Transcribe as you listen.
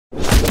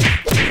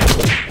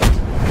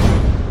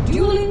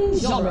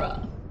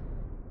genre.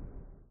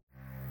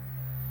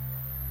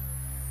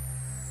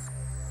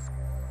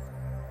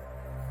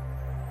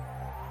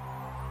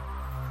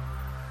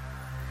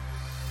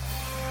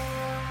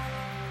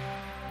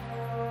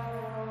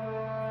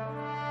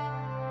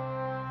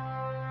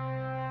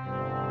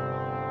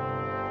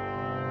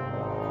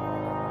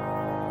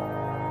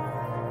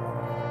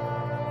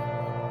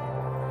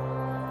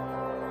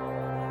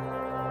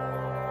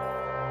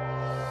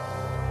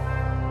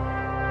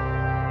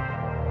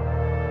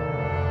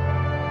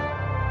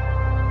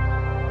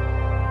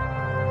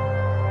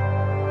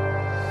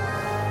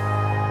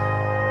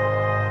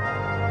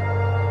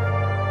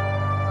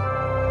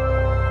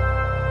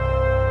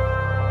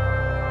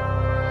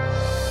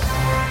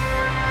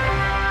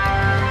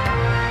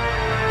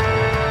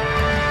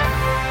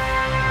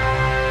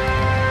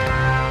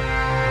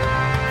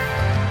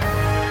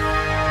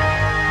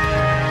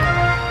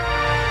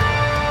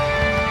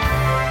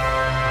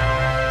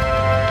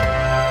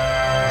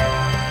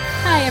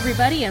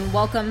 Everybody, and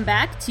welcome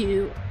back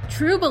to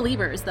True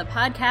Believers, the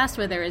podcast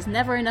where there is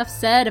never enough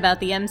said about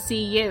the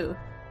MCU.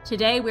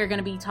 Today we're going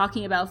to be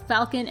talking about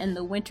Falcon and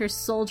the Winter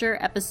Soldier,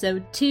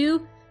 Episode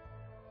 2,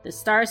 The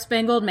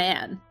Star-Spangled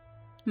Man.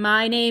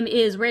 My name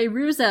is Ray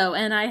Russo,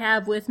 and I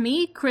have with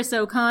me Chris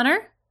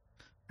O'Connor.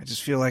 I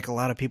just feel like a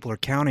lot of people are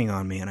counting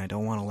on me, and I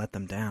don't want to let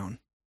them down.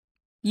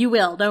 You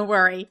will, don't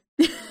worry.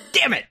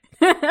 Damn it!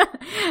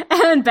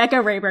 And Becca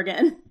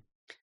Raybergen.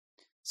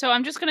 So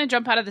I'm just going to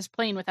jump out of this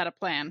plane without a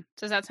plan.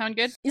 Does that sound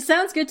good? It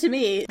sounds good to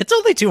me. It's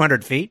only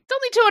 200 feet. It's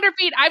only 200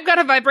 feet. I've got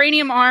a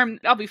vibranium arm.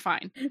 I'll be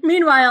fine.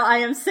 Meanwhile, I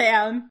am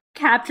Sam,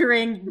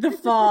 capturing the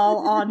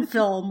fall on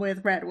film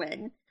with Red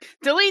Wing.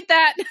 Delete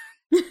that!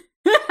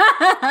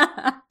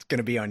 It's going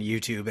to be on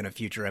YouTube in a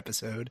future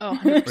episode. Oh,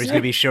 where he's going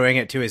to be showing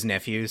it to his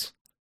nephews.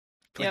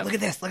 Like, Yep. look at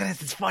this,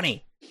 it's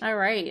funny. All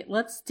right,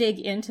 let's dig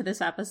into this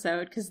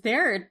episode, because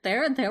there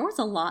was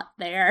a lot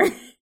there.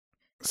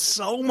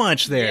 So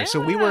much there. Yeah. So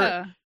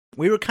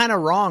we were kind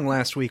of wrong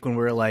last week when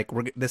we were like,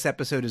 this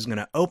episode is going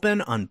to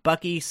open on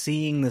Bucky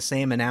seeing the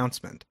same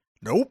announcement.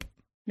 Nope.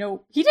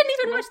 No, he didn't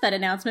even watch that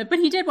announcement, but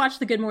he did watch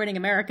the Good Morning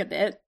America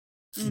bit.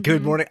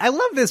 Good morning. I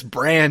love this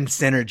brand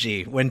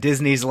synergy when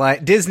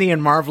Disney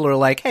and Marvel are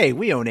like, hey,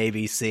 we own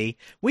ABC.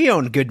 We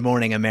own Good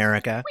Morning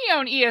America. We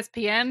own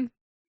ESPN.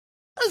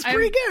 That's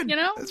pretty good. You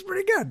know? That's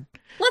pretty good.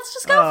 Let's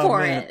just go for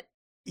man. it.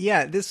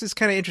 Yeah, this is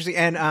kind of interesting.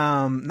 And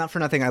not for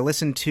nothing, I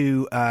listened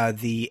to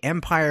the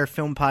Empire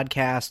Film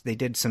Podcast. They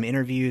did some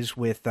interviews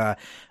with the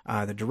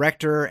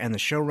director and the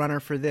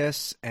showrunner for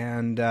this.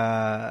 And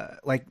I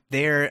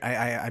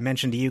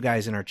mentioned to you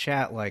guys in our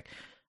chat, the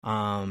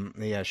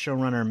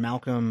showrunner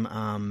Malcolm,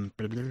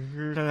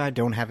 I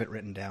don't have it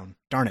written down.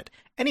 Darn it.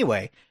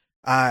 Anyway,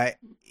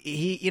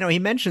 he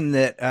mentioned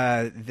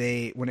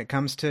that when it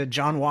comes to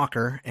John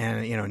Walker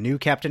and new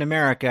Captain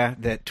America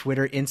that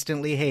Twitter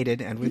instantly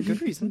hated, and with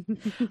good reason,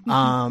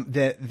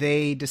 that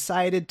they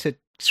decided to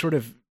sort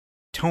of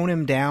tone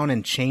him down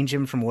and change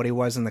him from what he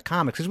was in the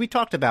comics, because we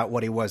talked about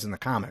what he was in the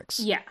comics.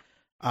 Yeah.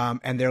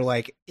 And they're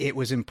like, it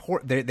was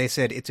important. They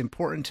said it's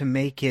important to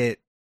make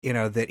it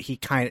that he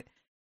kind of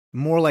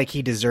more like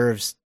he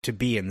deserves to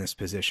be in this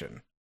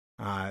position.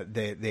 They're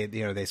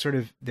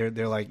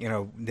like,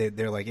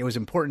 it was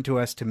important to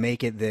us to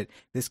make it that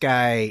this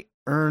guy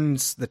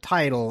earns the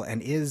title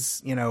and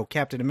is,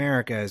 Captain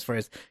America as far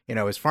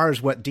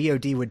as what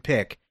DOD would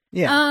pick.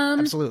 Yeah,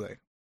 absolutely.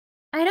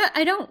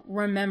 I don't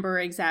remember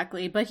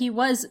exactly, but he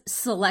was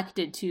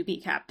selected to be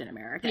Captain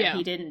America. Yeah.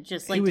 He didn't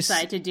just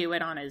decide to do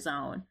it on his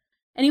own.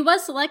 And he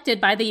was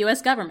selected by the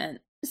US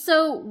government.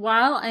 So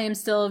while I am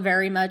still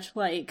very much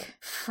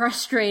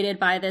frustrated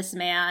by this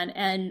man,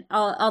 and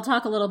I'll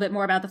talk a little bit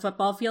more about the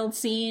football field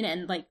scene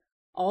and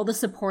all the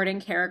supporting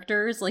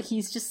characters,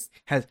 he's just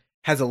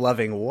has a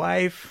loving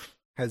wife,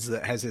 has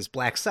his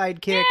black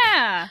sidekick,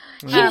 yeah,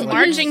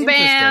 marching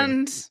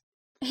band.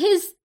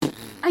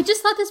 I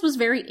just thought this was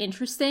very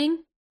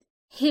interesting.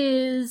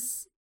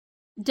 His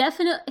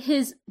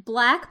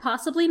black,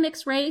 possibly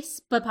mixed race,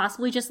 but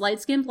possibly just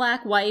light-skinned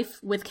black wife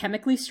with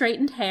chemically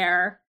straightened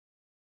hair.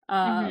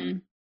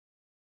 And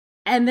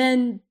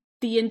then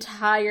the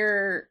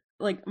entire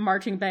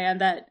marching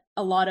band that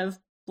a lot of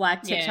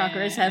black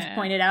TikTokers have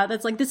pointed out,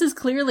 that's this is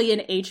clearly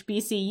an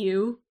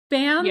HBCU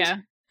band. Yeah.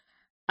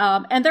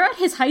 And they're at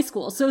his high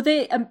school, so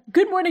they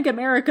Good Morning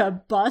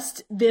America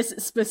bust this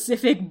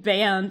specific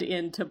band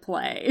into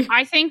play.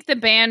 I think the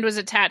band was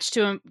attached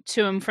to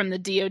him from the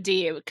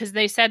DOD, because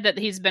they said that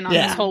he's been on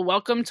this whole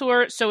welcome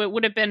tour, so it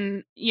would have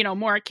been,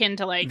 more akin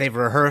to they've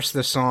rehearsed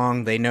the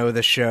song, they know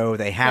the show,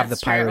 they have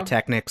That's the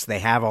pyrotechnics, they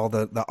have all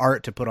the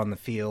art to put on the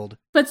field.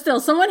 But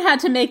still, someone had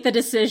to make the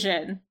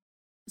decision.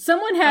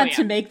 Someone had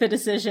to make the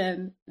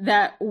decision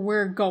that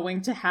we're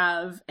going to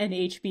have an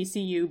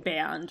HBCU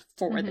band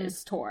for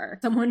this tour.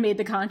 Someone made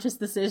the conscious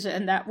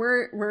decision that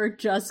we're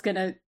just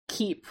gonna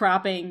keep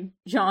propping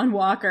John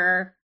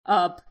Walker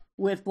up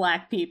with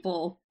black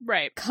people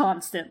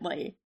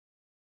constantly.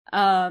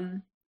 But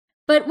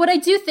what I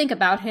do think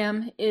about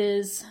him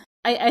is,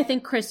 I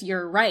think, Chris,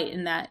 you're right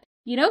in that,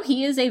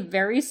 he is a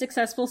very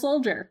successful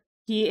soldier.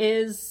 He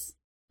is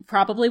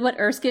probably what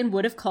Erskine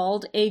would have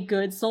called a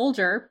good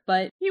soldier,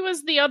 but he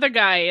was the other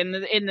guy in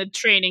the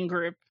training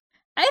group.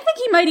 I think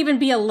he might even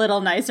be a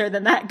little nicer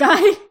than that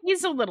guy.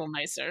 He's a little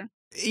nicer.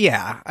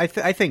 Yeah, I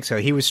think so.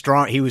 He was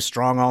strong. He was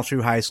strong all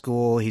through high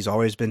school. He's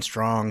always been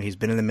strong. He's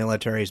been in the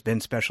military. He's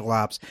been special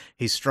ops.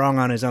 He's strong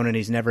on his own, and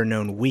he's never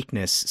known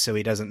weakness. So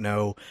he doesn't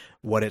know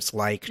what it's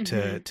like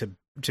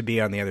to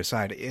be on the other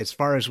side. As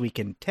far as we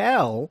can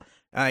tell,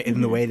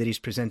 in the way that he's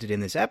presented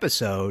in this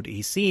episode,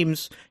 he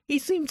seems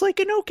like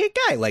an okay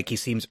guy. Like, he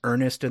seems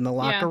earnest in the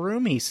locker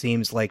room. He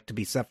seems like to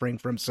be suffering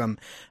from some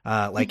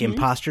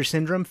imposter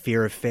syndrome,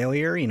 fear of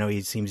failure. You know,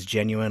 he seems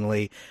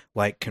genuinely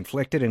like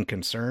conflicted and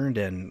concerned,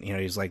 and you know,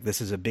 he's like, this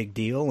is a big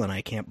deal and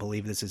I can't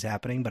believe this is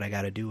happening, but I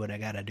got to do what I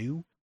got to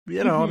do.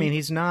 You know, I mean,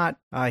 he's not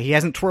he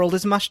hasn't twirled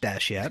his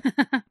mustache yet.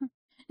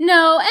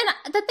 No,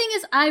 and the thing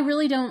is, I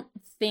really don't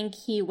think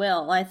he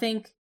will. I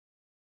think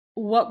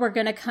what we're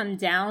going to come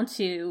down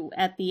to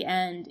at the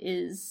end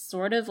is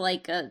sort of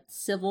like a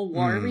Civil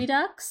War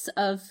redux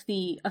of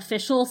the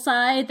official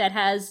side that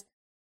has,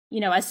 you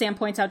know, as Sam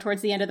points out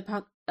towards the end of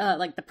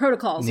the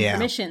protocols and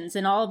permissions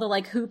and all the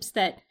like hoops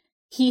that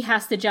he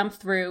has to jump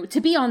through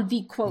to be on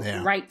the quote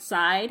right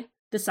side,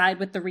 the side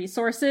with the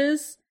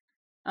resources,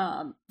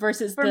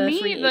 versus for the me,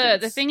 free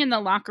the thing in the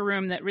locker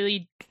room that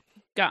really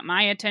got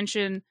my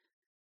attention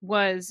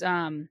was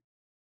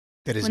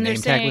that his name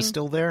tag was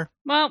still there.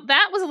 Well,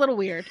 that was a little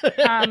weird.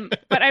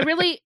 But I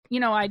really, you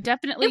know, I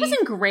definitely... It was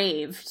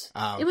engraved.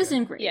 Oh, okay. It was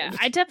engraved. Yeah,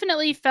 I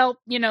definitely felt,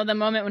 you know, the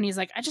moment when he's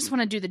like, I just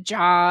want to do the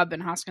job.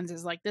 And Hoskins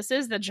is like, this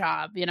is the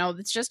job. You know,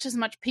 it's just as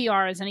much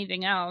PR as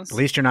anything else. At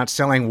least you're not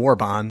selling war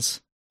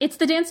bonds. It's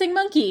the dancing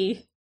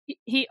monkey.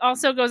 He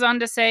also goes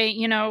on to say,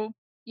 you know,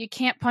 you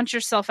can't punch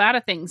yourself out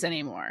of things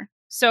anymore.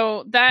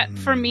 So that,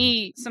 for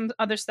me, some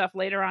other stuff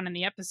later on in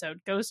the episode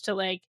goes to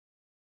like,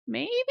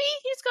 maybe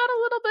he's got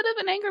a little bit of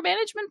an anger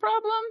management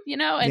problem, you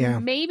know,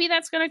 and maybe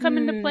that's going to come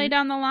into play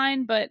down the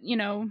line. But, you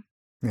know,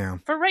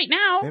 for right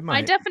now,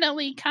 I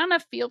definitely kind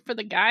of feel for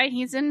the guy.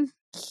 He's in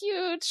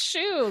huge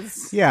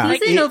shoes. Yeah.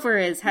 He's in over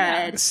his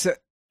head.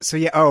 So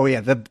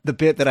yeah, the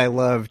bit that I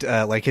loved,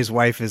 like his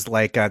wife is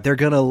like, they're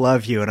gonna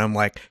love you, and I'm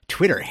like,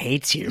 Twitter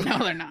hates you. No,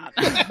 they're not.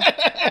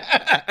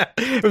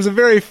 It was a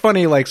very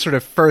funny, like, sort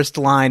of first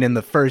line in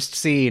the first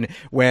scene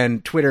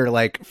when Twitter,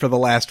 like, for the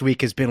last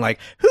week has been like,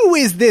 who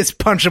is this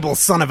punchable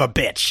son of a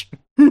bitch?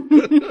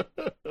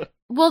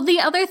 Well, the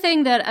other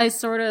thing that I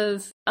sort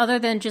of, other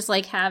than just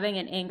like having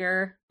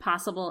an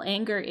possible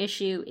anger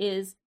issue,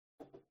 is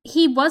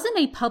he wasn't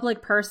a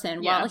public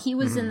person. While he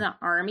was in the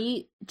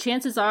army,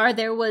 chances are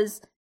there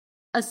was,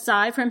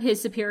 aside from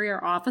his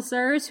superior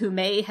officers who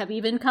may have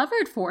even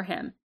covered for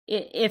him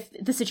if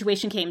the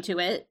situation came to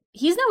it,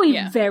 he's now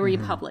a very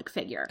public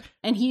figure.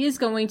 And he is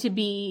going to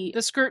be...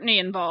 The scrutiny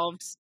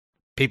involved.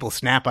 People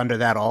snap under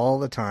that all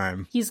the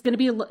time. He's going to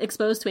be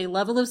exposed to a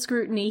level of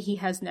scrutiny he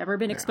has never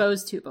been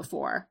exposed to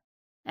before.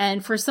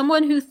 And for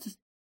someone who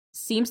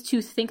seems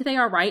to think they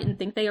are right and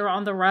think they are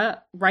on the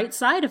right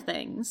side of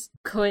things,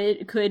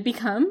 could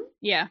become...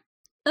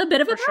 a bit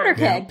of a powder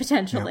keg,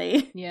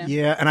 potentially.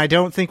 Yeah, and I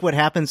don't think what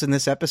happens in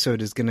this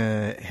episode is going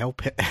to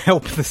help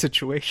the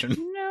situation.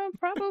 No,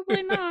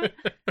 probably not.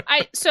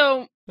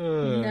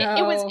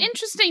 It was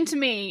interesting to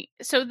me.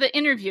 So the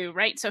interview,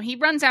 right? So he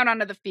runs out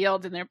onto the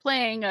field and they're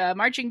playing a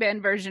marching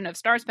band version of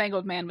Star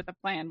Spangled Man with a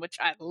Plan, which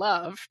I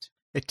loved.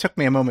 It took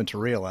me a moment to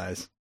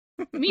realize.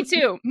 Me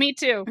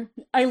too.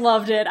 I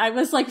loved it. I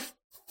was like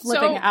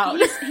flipping out.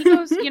 He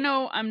goes, you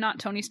know, I'm not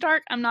Tony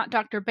Stark. I'm not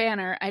Dr.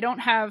 Banner. I don't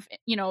have,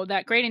 you know,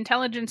 that great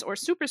intelligence or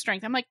super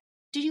strength. I'm like,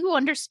 do you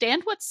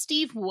understand what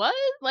Steve was?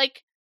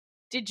 Like,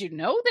 did you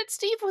know that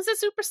Steve was a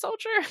super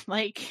soldier?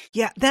 Like,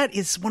 yeah, that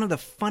is one of the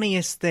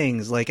funniest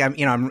things. Like, I'm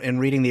in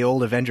reading the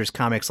old Avengers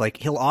comics, like,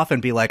 he'll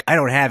often be like, I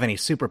don't have any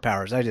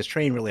superpowers. I just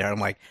train really hard. I'm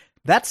like,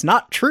 that's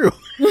not true.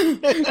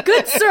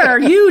 Good sir,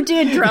 you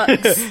did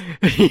drugs.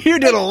 You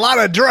did a lot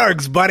of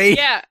drugs, buddy.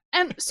 Yeah.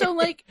 And so,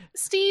 like,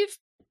 Steve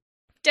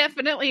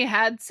definitely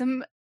had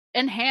some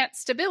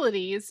enhanced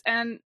abilities.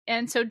 And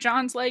so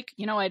John's like,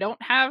 you know, I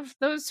don't have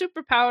those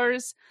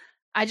superpowers.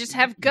 I just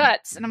have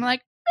guts. And I'm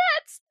like,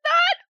 that's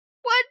not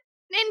what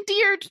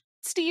endeared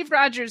Steve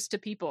Rogers to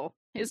people.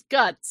 His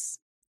guts.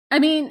 I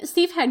mean,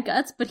 Steve had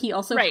guts, but he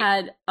also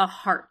had a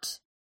heart.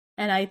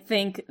 And I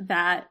think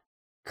that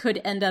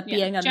could end up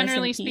being a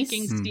generally missing piece.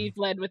 Speaking, Steve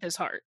led with his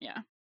heart. Yeah.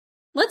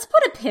 Let's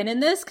put a pin in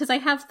this because I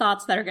have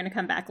thoughts that are going to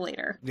come back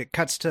later. It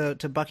cuts to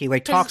Bucky.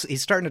 Like,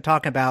 he's starting to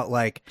talk about,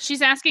 like...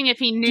 She's asking if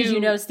he knew... Did you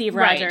know Steve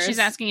Rogers? Right, she's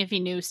asking if he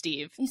knew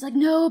Steve. He's like,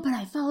 no, but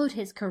I followed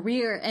his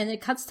career. And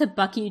it cuts to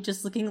Bucky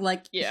just looking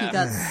like he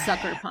got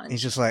sucker punched.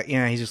 He's just like,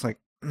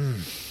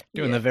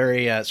 doing the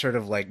very sort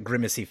of, like,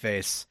 grimacy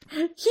face. He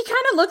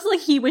kind of looks like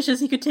he wishes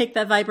he could take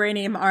that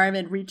vibranium arm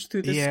and reach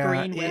through the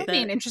screen with it. It'd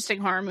be an interesting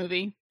horror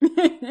movie.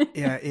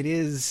 Yeah, it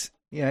is...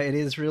 Yeah, it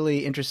is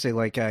really interesting.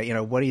 Like,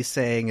 what he's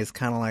saying is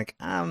kind of like,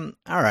 all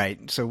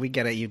right, so we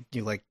get it. You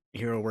like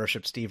hero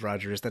worship Steve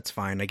Rogers. That's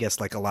fine. I guess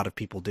like a lot of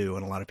people do,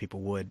 and a lot of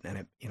people would,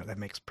 and that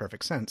makes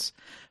perfect sense.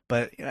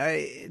 But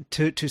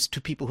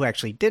to people who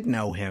actually did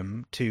know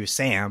him, to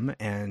Sam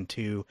and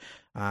to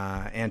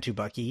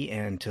Bucky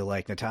and to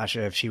like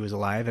Natasha if she was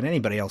alive, and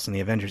anybody else in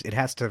the Avengers, it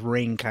has to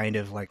ring kind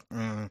of like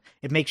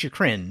it makes you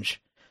cringe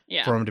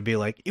for him to be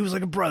like, he was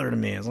like a brother to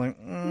me. It's like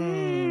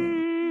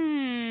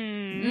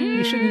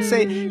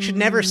you should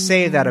never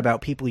say that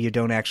about people you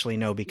don't actually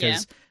know,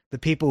 because the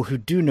people who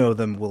do know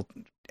them will.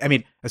 I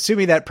mean,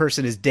 assuming that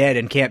person is dead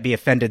and can't be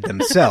offended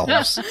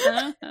themselves.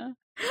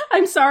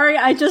 I'm sorry,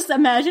 I just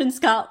imagine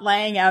Scott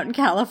Lang out in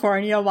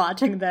California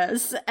watching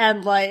this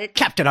and like,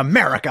 Captain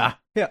America.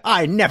 Yeah,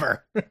 I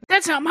never.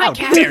 That's not my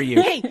Cap. How dare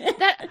you? Hey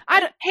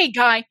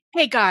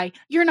guy,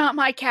 you're not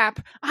my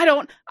Cap.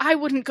 I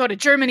wouldn't go to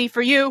Germany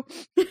for you.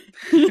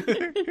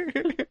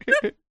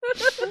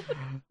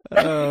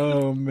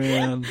 Oh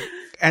man.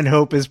 And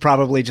Hope is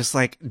probably just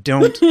like,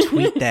 don't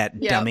tweet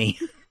that, dummy.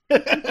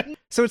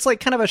 So it's like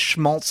kind of a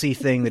schmaltzy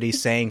thing that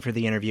he's saying for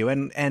the interview,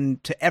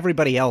 and to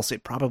everybody else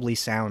it probably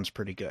sounds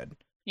pretty good.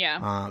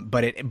 Yeah.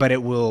 But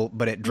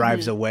it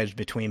drives a wedge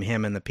between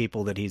him and the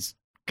people that he's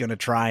gonna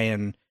try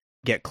and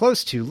get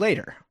close to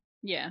later.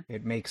 Yeah.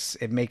 It makes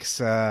it's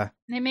a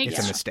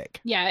mistake.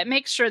 Yeah, it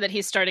makes sure that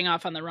he's starting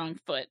off on the wrong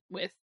foot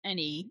with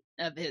any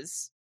of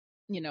his,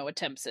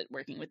 attempts at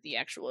working with the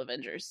actual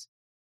Avengers.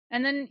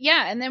 And then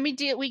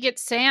we get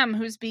Sam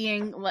who's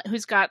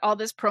got all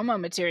this promo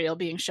material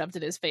being shoved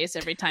in his face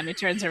every time he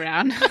turns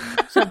around.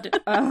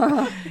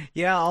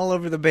 Yeah, all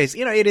over the base.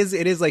 It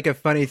is like a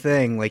funny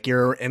thing. Like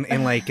you're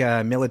in like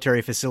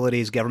military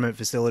facilities, government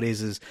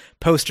facilities,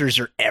 posters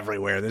are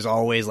everywhere. There's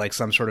always like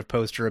some sort of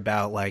poster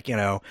about like,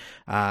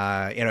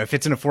 if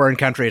it's in a foreign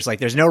country, it's like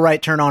there's no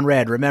right turn on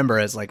red. Remember,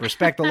 it's like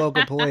respect the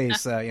local police,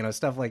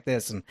 stuff like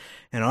this. And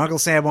Uncle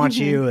Sam wants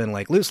you, and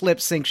like loose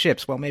lips sink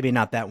ships. Well, maybe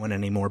not that one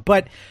anymore,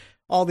 but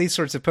all these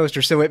sorts of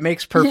posters. So it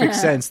makes perfect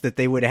sense that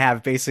they would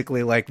have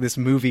basically like this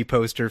movie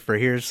poster for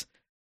here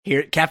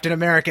Captain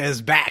America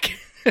is back.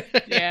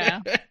 Yeah.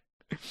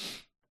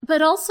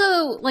 But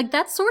also, like,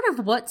 that's sort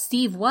of what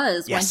Steve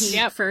was when he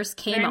very first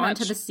came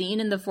onto the scene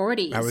in the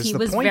 40s. He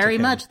was very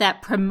much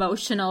that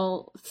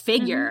promotional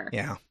figure.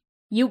 Yeah.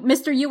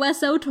 Mr.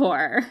 USO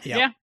tour.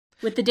 Yeah.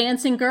 With the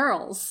dancing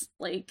girls.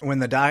 Like when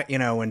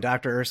when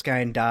Dr.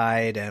 Erskine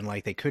died and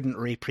like they couldn't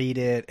repeat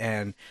it,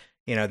 and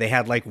they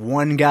had like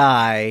one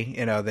guy,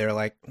 they're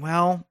like,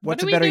 well,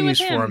 what's a better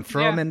use for him?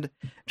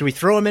 Do we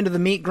throw him into the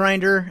meat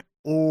grinder,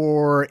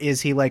 or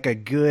is he like a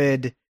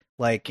good,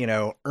 like,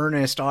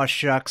 earnest, aw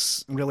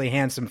shucks, really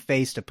handsome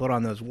face to put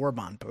on those war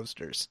bond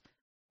posters?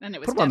 And it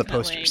was put him on the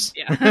posters.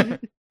 Yeah.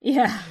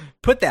 Yeah.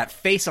 Put that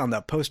face on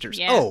the posters.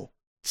 Yeah. Oh,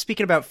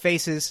 speaking about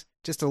faces,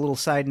 just a little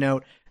side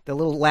note. The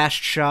little last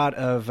shot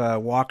of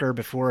Walker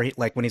before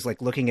when he's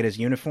like looking at his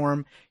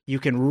uniform, you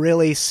can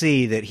really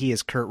see that he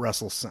is Kurt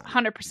Russell's son.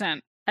 100%.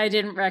 I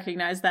didn't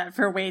recognize that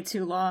for way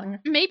too long.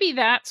 Maybe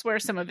that's where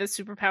some of his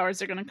superpowers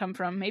are going to come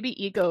from.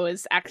 Maybe Ego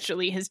is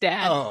actually his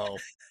dad. Oh.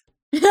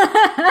 Spoiler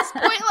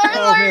alert!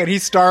 Oh man,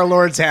 he's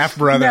Star-Lord's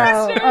half-brother.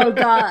 No. Oh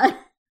god.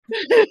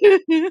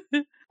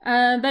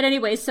 But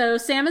anyway, so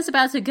Sam is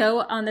about to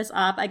go on this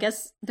op. I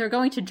guess they're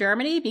going to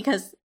Germany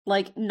because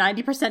like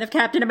 90% of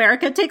Captain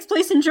America takes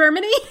place in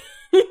Germany.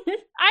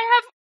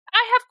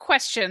 I have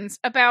questions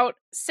about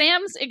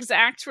Sam's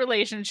exact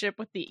relationship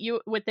with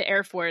the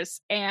Air Force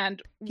and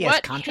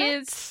what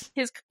is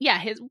his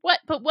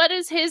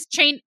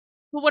chain?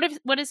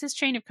 What is his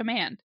chain of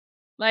command?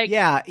 Like,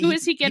 who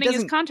is he getting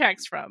his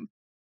contracts from?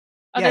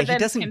 He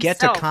doesn't get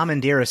to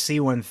commandeer a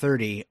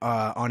C-130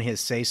 on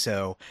his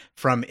say-so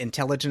from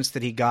intelligence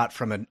that he got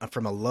from a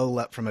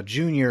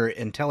junior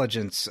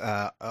intelligence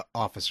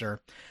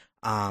officer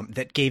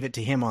that gave it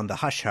to him on the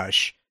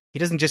hush-hush. He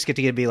doesn't just get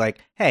to be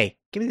like, hey,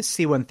 give me this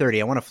C-130.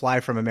 I want to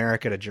fly from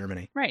America to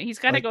Germany. Right, he's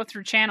got to go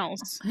through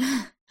channels.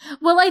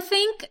 Well, I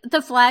think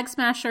the Flag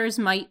Smashers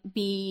might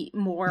be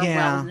more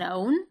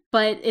well-known,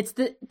 but it's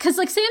because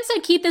like Sam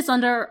said, keep this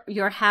under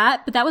your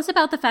hat, but that was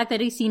about the fact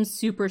that he seems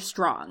super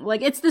strong.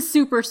 Like, it's the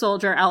super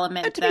soldier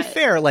element. But to be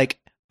fair, like,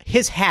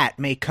 his hat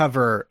may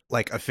cover,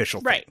 like,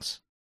 official things.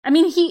 I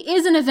mean, he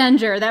is an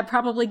Avenger. That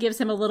probably gives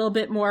him a little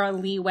bit more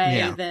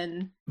leeway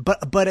than...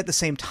 But at the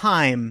same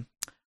time,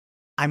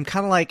 I'm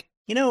kind of like,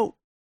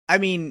 I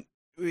mean,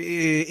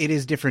 it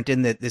is different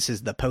in that this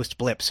is the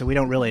post-blip, so we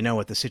don't really know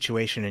what the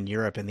situation in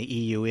Europe and the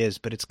EU is,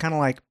 but it's kind of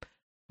like,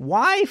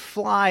 why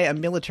fly a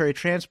military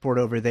transport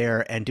over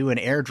there and do an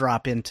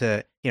airdrop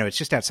into, it's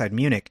just outside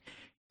Munich.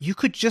 You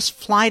could just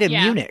fly to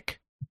Munich.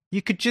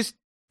 You could just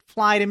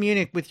fly to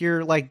Munich with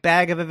your, like,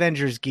 bag of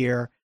Avengers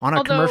gear on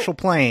a commercial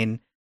plane,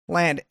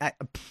 land...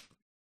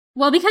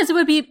 Well, because it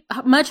would be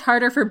much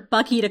harder for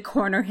Bucky to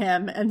corner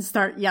him and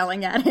start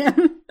yelling at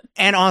him.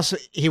 And also,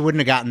 he wouldn't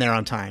have gotten there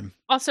on time.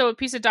 Also, a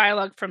piece of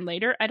dialogue from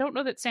later. I don't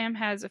know that Sam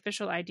has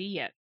official ID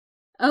yet.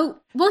 Oh,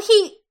 well,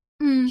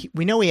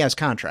 we know he has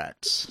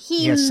contracts.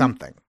 He has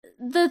something.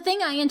 The thing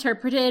I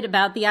interpreted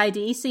about the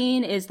ID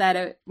scene is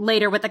that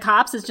later with the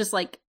cops is just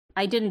like,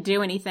 I didn't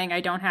do anything.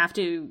 I don't have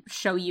to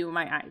show you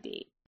my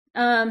ID.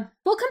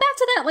 We'll come back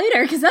to that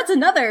later, because that's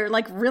another,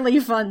 like, really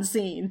fun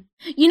scene.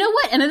 You know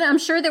what? And I'm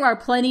sure there are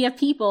plenty of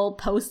people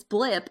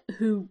post-blip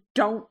who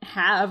don't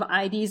have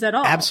IDs at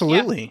all.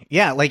 Absolutely.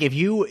 Yeah, like, if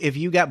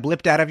you got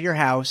blipped out of your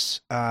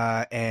house,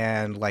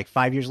 and, like,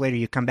 5 years later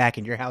you come back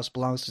and your house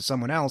belongs to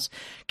someone else,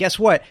 guess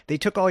what? They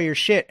took all your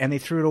shit and they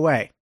threw it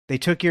away. They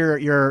took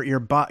your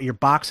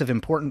box of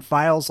important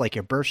files, like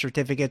your birth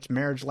certificates,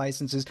 marriage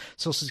licenses,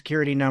 social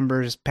security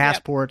numbers,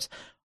 passports. Yep.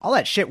 All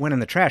that shit went in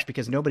the trash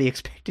because nobody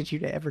expected you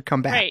to ever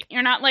come back. Right.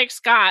 You're not like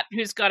Scott,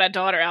 who's got a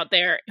daughter out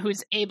there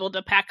who's able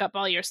to pack up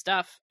all your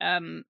stuff,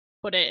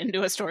 put it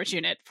into a storage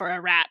unit for a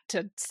rat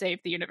to save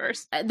the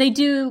universe. They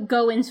do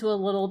go into a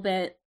little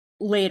bit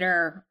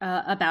later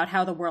about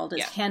how the world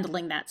is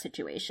handling that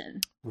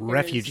situation.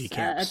 Refugee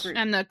camps.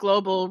 And the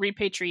Global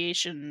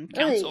Repatriation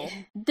Council.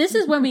 This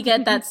is when we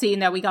get that scene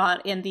that we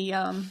got in the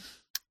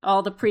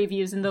all the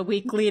previews in the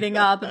week leading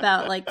up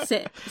about, like,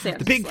 Sam's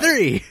the big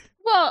three.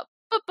 Well,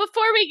 but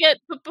before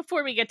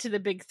we get to the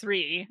big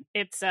three,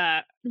 it's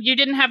you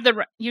didn't have the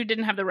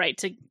right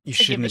to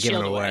give the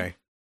shield away,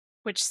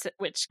 which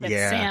gets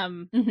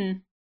Sam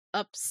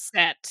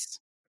upset.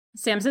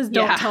 Sam says,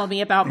 "Don't tell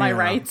me about my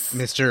rights,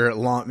 Mr.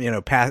 Long.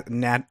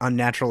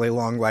 Unnaturally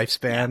long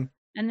lifespan."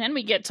 And then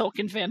we get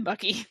Tolkien fan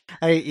Bucky.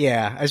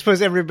 I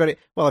suppose everybody.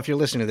 Well, if you're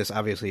listening to this,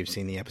 obviously you've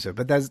seen the episode,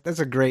 but that's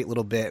a great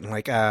little bit, and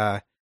like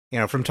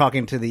from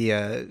talking to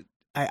the,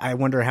 I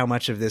wonder how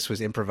much of this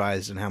was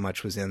improvised and how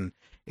much was in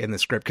the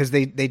script, because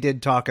they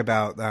did talk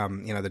about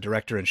the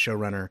director and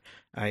showrunner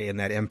in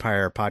that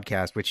Empire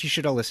podcast, which you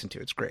should all listen to.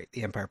 It's great.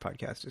 The Empire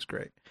podcast is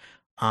great.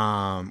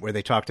 Where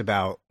they talked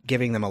about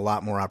giving them a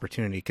lot more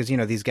opportunity, because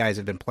these guys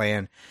have been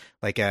playing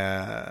they've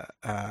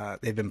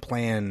been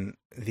playing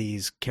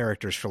these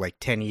characters for like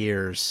 10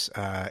 years,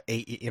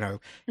 8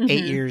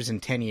 years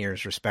and 10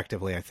 years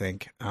respectively, I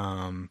think.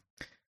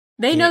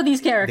 They know these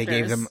characters. They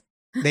gave them.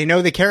 They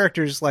know the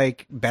characters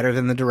like better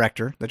than the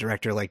director. The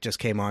director like just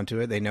came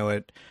onto it. They know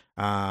it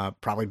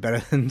probably better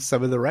than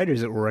some of the writers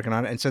that were working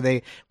on it. And so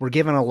they were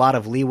given a lot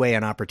of leeway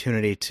and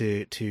opportunity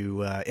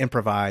to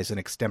improvise and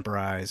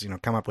extemporize,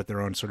 come up with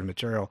their own sort of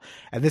material.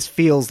 And this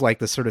feels like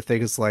the sort of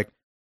thing is like,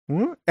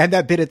 and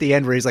that bit at the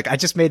end where he's like, I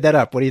just made that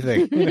up. What do you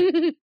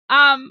think?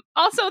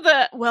 Also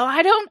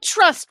I don't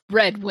trust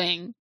Red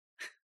Wing.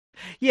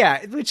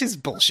 Yeah, which is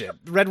bullshit.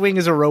 Red Wing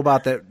is a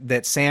robot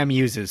that Sam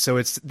uses,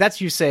 so that's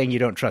you saying you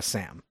don't trust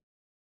Sam.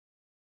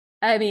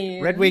 I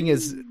mean, Red Wing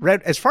is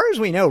as far as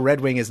we know,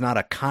 Red Wing is not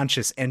a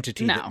conscious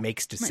entity that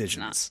makes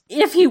decisions.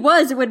 If he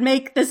was, it would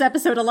make this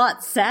episode a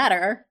lot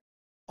sadder.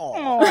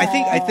 Oh,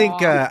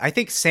 I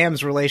think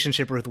Sam's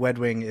relationship with Red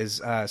Wing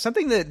is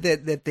something that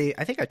they.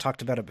 I think I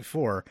talked about it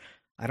before.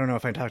 I don't know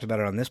if I talked about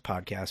it on this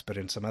podcast, but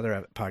in some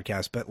other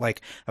podcasts, but like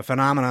a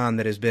phenomenon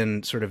that has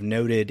been sort of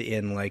noted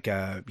in like,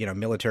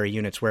 military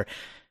units where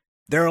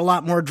there are a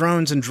lot more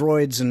drones and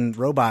droids and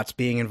robots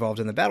being involved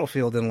in the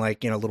battlefield than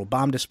like, little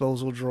bomb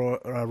disposal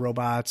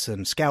robots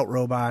and scout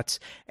robots.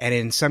 And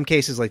in some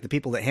cases, like the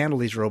people that handle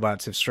these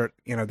robots have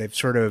they've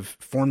sort of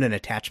formed an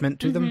attachment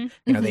to them.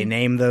 They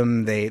name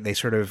them, they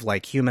sort of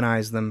like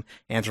humanize them,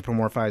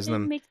 anthropomorphize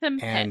them, make them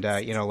and,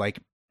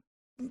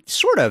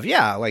 sort of,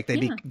 yeah. Like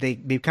they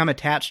become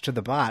attached to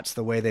the bots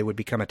the way they would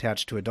become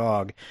attached to a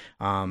dog.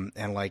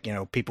 And like,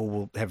 people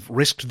will have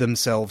risked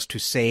themselves to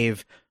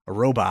save a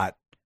robot,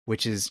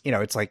 which is,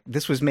 it's like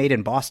this was made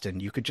in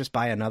Boston. You could just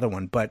buy another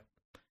one, but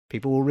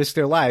people will risk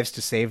their lives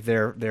to save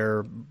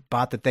their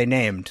bot that they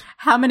named.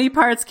 How many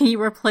parts can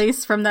you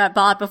replace from that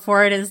bot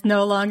before it is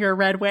no longer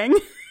Red Wing?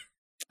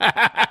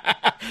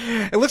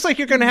 It looks like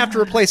you're going to have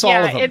to replace all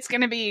of them. Yeah, it's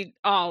going to be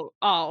all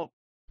of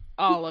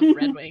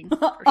Red Wing.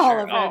 All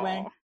of Red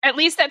Wing. At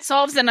least that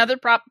solves another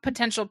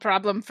potential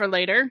problem for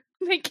later.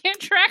 They can't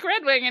track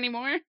Red Wing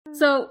anymore.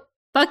 So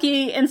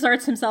Bucky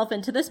inserts himself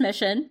into this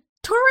mission.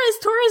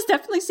 Torres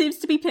definitely seems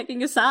to be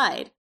picking a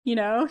side.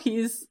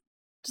 He's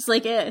just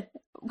like,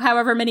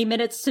 however many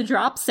minutes to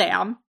drop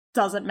Sam.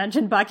 Doesn't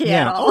mention Bucky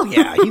at all. Oh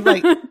yeah,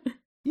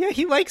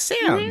 he likes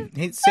Sam.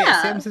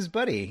 Sam's his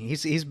buddy.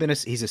 He's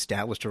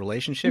established a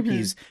relationship.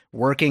 He's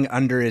working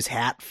under his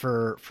hat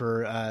for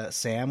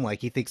Sam. Like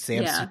he thinks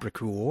Sam's super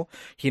cool.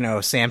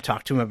 Sam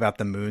talked to him about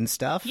the moon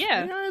stuff.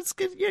 Yeah, it's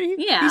good.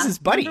 He's his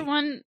buddy.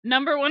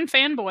 Number one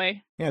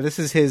fanboy. Yeah, this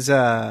is his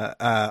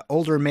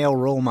older male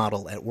role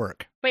model at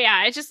work. But yeah,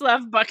 I just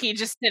love Bucky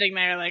just sitting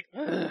there like,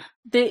 ugh.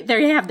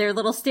 They have their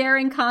little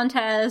staring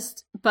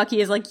contest. Bucky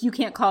is like, you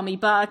can't call me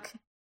Buck.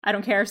 I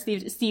don't care if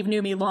Steve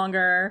knew me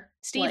longer.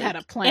 Steve had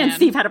a plan. And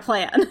Steve had a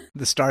plan.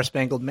 The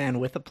Star-Spangled Man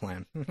with a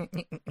plan.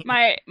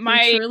 my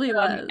truly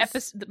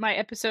was. My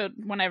episode,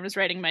 when I was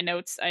writing my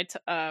notes, I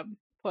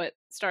put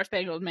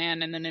Star-Spangled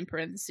Man and then in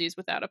parentheses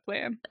without a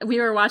plan.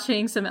 We were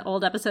watching some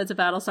old episodes of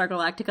Battlestar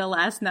Galactica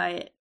last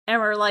night, and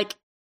we're like,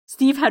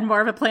 Steve had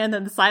more of a plan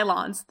than the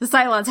Cylons. The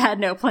Cylons had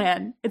no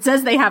plan. It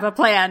says they have a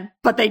plan,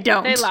 but they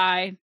don't. They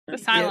lie. The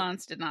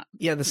Cylons did not.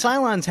 Yeah, the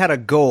Cylons had a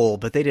goal,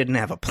 but they didn't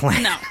have a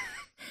plan. No.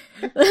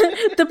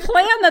 The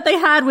plan that they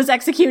had was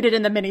executed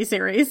in the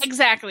miniseries.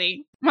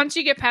 Exactly. Once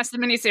you get past the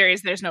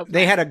miniseries, there's no plan.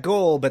 They had a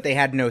goal, but they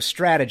had no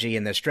strategy,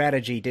 and the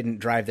strategy didn't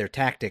drive their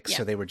tactics,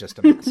 so they were just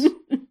a mess.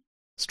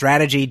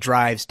 Strategy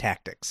drives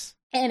tactics.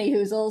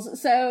 Anywhoozles.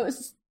 So,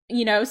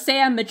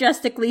 Sam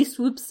majestically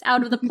swoops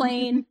out of the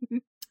plane.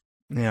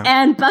 Yeah.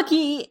 And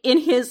Bucky, in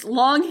his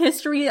long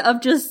history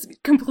of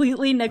just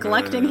completely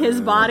neglecting his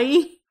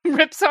body,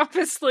 rips off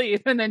his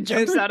sleeve and then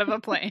jumps out of a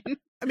plane.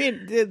 I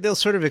mean, they'll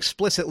sort of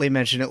explicitly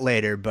mention it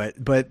later, but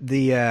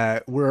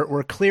the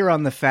we're clear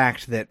on the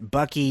fact that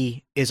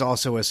Bucky is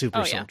also a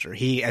super soldier.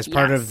 He, as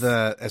part of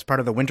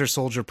the Winter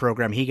Soldier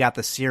program, he got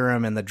the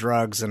serum and the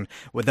drugs and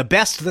with the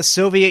best the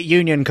Soviet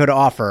Union could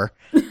offer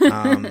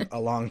a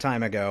long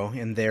time ago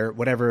in their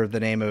whatever the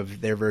name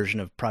of their version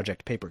of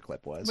Project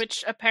Paperclip was,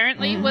 which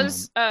apparently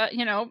was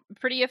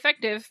pretty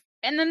effective.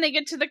 And then they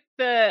get to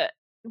the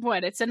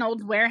it's an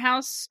old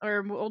warehouse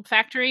or old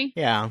factory.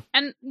 Yeah.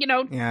 And,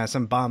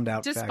 some bombed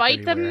out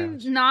despite them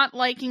warehouse. not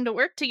liking to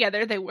work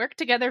together, they work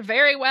together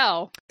very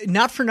well.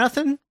 Not for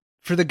nothing.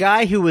 For the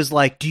guy who was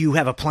like, do you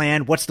have a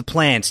plan? What's the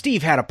plan?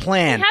 Steve had a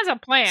plan. He has a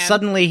plan.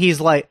 Suddenly he's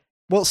like,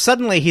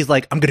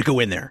 I'm going to go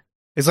in there.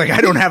 It's like,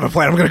 I don't have a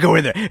plan. I'm going to go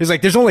in there. It's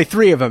like, there's only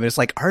 3 of them. It's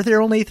like, are there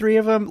only 3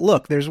 of them?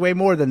 Look, there's way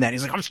more than that.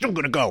 He's like, I'm still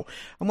going to go.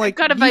 I'm like,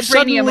 you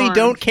suddenly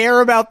don't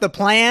care about the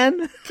plan?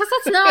 Because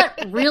that's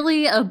not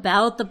really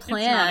about the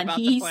plan.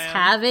 He's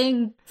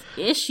having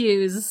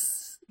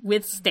issues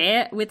with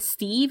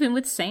Steve and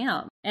with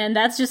Sam. And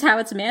that's just how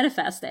it's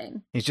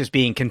manifesting. He's just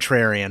being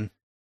contrarian.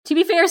 To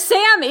be fair,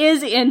 Sam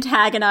is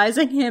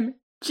antagonizing him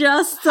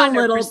just a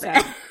little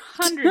bit.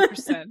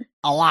 100%.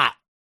 A lot.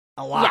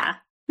 Yeah.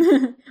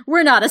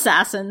 We're not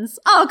assassins.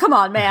 Oh, come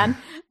on, man.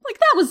 Like,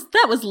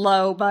 that was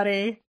low,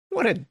 buddy.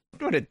 What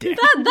a dick.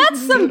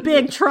 That's some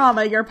big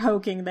trauma you're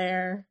poking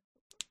there.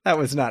 That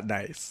was not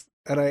nice.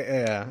 And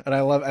I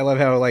love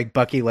how like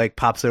Bucky like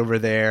pops over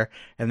there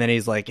and then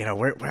he's like,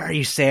 where are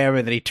you, Sam?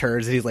 And then he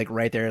turns and he's like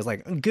right there. He's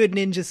like, good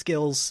ninja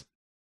skills.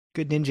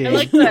 Good ninja. I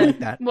like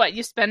that. What,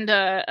 you spend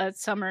a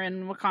summer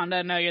in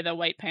Wakanda, now you're the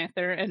White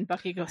Panther, and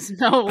Bucky goes,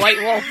 no,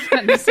 White Wolf.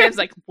 And Sam's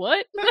like,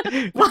 what?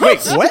 Wait,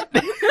 what?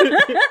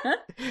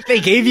 They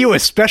gave you a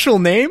special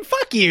name?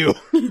 Fuck you.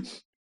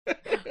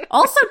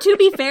 Also, to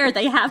be fair,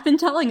 they have been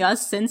telling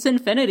us since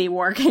Infinity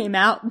War came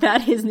out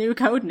that his new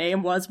code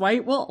name was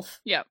White Wolf.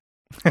 Yep.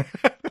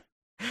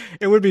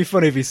 It would be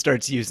funny if he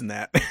starts using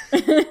that.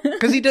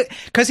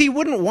 Because he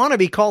wouldn't want to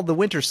be called the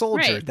Winter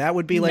Soldier. Right. That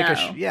would be like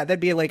that'd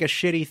be like a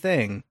shitty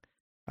thing.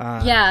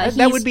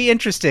 That would be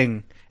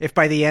interesting if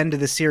by the end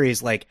of the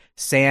series, like,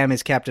 Sam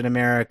is Captain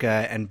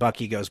America and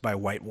Bucky goes by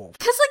White Wolf.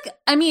 Because,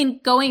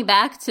 going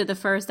back to the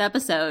first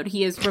episode,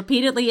 he is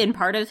repeatedly in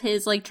part of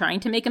his, trying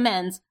to make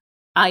amends.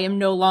 I am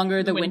no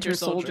longer the Winter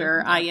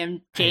Soldier. I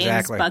am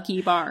James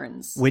Bucky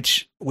Barnes.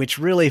 Which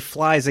really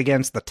flies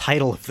against the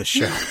title of the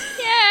show.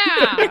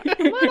 Yeah,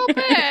 a little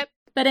bit.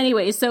 But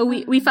anyway, so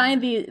we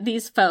find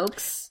these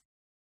folks.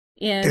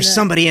 There's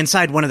somebody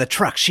inside one of the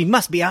trucks. She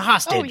must be a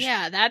hostage. Oh,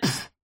 yeah,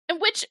 that's...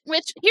 Which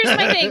here's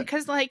my thing,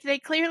 because they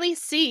clearly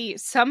see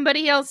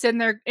somebody else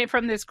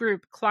from this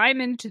group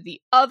climb into the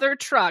other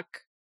truck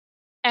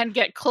and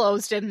get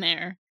closed in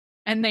there,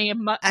 and they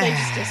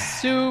just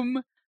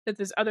assume that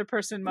this other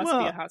person must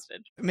be a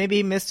hostage. Maybe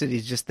he missed it.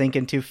 He's just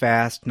thinking too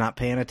fast, not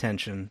paying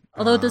attention.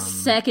 Although the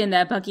second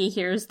that Bucky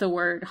hears the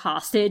word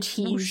hostage,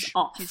 he's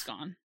off. He's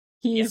gone.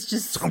 He's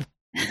just run.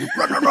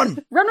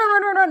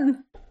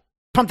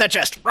 Pump that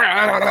chest. But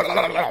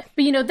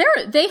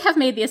they have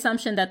made the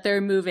assumption that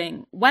they're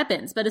moving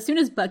weapons, but as soon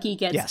as Bucky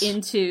gets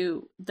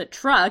into the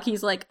truck,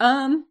 he's like,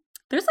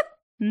 there's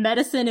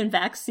medicine and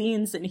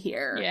vaccines in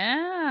here.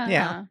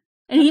 Yeah.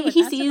 And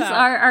he sees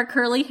our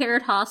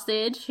curly-haired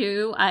hostage,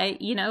 who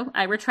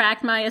I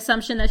retract my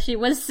assumption that she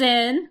was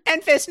Sin.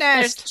 And Fist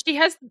Nest.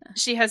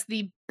 She has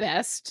the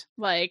best,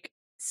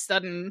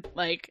 sudden,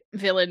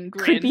 villain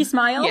grin. Creepy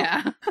smile.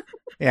 Yeah.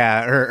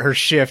 Yeah, her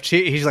shift.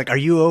 He's like, are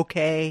you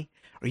okay?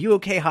 Are you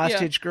okay,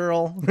 hostage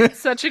girl?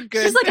 Such a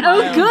good She's like,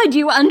 oh, good,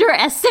 you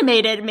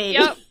underestimated me.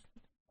 Yep.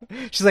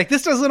 She's like,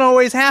 this doesn't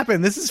always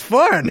happen. This is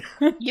fun.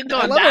 You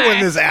gonna I love die. it when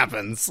this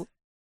happens.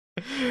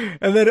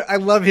 And then I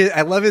love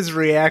his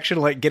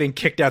reaction, getting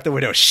kicked out the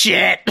window.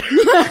 Shit.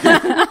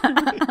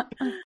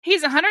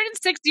 He's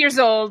 106 years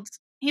old.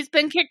 He's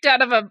been kicked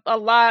out of a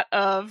lot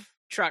of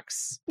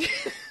trucks.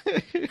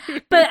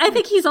 But I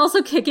think he's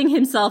also kicking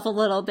himself a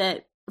little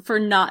bit for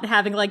not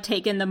having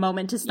taken the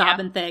moment to stop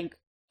and think.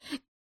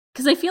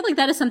 Because I feel like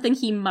that is something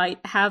he might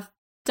have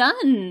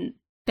done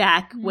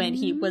back when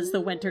he was the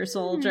Winter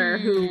Soldier,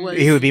 who was...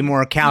 He would be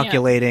more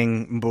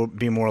calculating,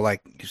 be more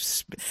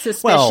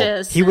suspicious.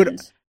 Well,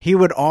 he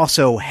would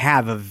also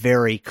have a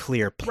very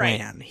clear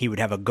plan. Right. He would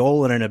have a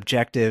goal and an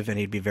objective, and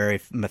he'd be very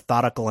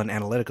methodical and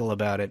analytical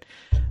about it.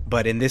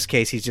 But in this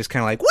case, he's just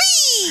kind of like,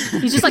 whee!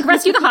 He's just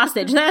rescue the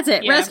hostage. That's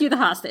it. Yeah. Rescue the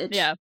hostage.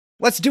 Yeah.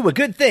 Let's do a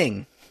good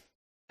thing.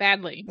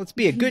 Badly. Let's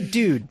be a good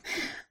dude.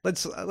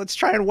 Let's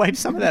try and wipe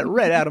some of that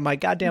red out of my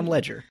goddamn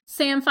ledger.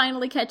 Sam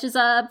finally catches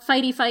up.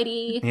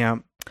 Fighty. Yeah.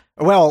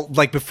 Well,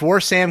 like before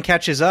Sam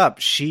catches up,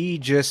 she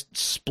just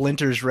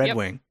splinters Red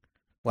Wing.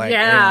 Like,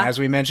 as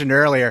we mentioned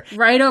earlier.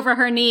 Right over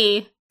her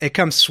knee. It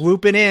comes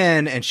swooping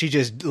in, and she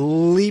just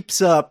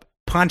leaps up,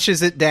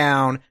 punches it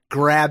down,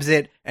 grabs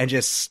it, and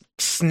just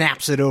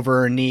snaps it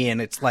over her knee,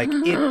 and it's like,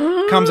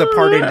 it comes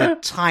apart into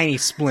tiny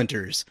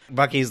splinters.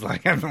 Bucky's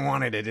like, I've been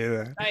wanting to do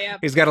that.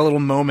 He's got a little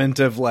moment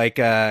of like,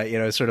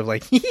 sort of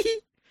like,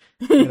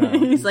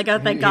 he's like, oh,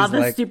 thank God,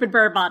 the stupid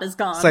Burbot is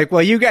gone. It's like,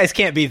 well, you guys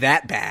can't be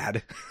that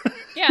bad.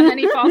 Yeah, and then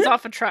he falls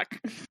off a truck.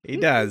 He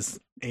does.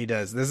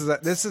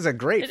 This is a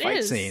great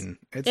fight scene.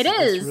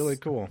 It's really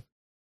cool.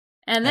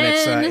 And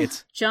then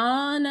it's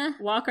John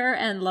Walker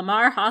and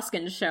Lamar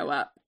Hoskins show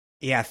up.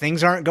 Yeah,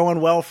 things aren't going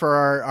well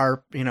for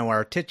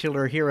our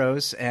titular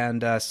heroes,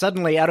 and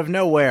suddenly, out of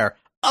nowhere,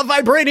 a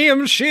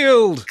vibranium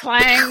shield!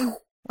 Clang!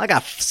 Like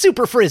a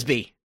super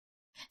frisbee.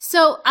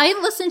 So I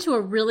listened to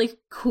a really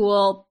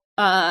cool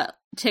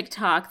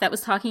TikTok that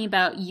was talking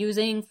about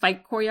using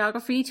fight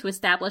choreography to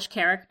establish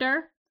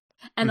character.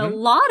 And a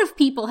lot of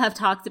people have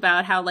talked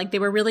about how, like, they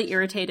were really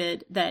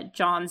irritated that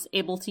John's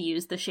able to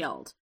use the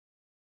shield.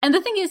 And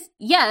the thing is,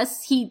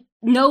 yes, he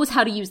knows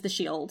how to use the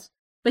shield,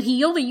 but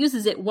he only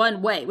uses it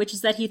one way, which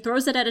is that he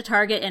throws it at a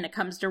target and it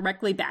comes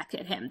directly back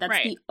at him.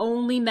 That's the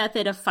only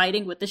method of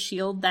fighting with the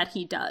shield that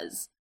he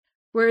does.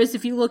 Whereas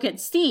if you look at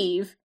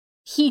Steve,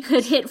 he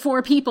could hit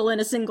 4 people in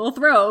a single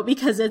throw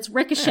because it's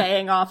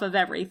ricocheting off of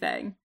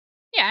everything.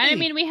 Yeah, I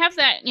mean, we have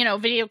that,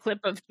 video clip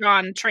of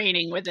John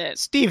training with it.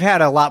 Steve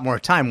had a lot more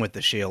time with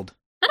the shield.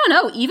 I don't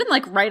know, even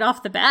like right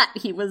off the bat,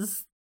 he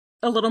was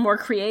a little more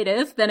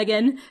creative. Then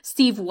again,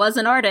 Steve was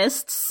an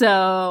artist,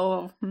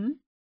 so...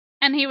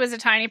 And he was a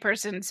tiny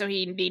person, so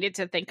he needed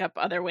to think up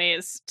other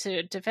ways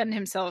to defend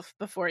himself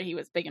before he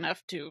was big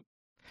enough to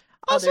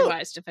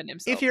otherwise defend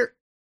himself.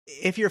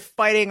 If you're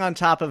fighting on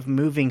top of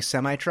moving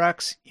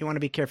semi-trucks, you want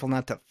to be careful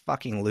not to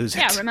fucking lose it.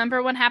 Yeah,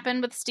 remember what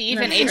happened with Steve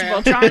and Age of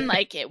Ultron?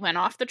 Like, it went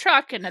off the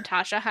truck, and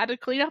Natasha had to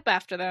clean up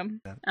after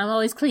them. I'm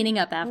always cleaning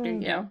up after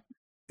you.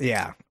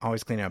 Yeah,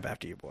 always cleaning up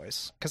after you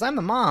boys. Because I'm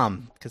the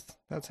mom. Because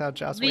that's how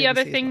Joss Whedon The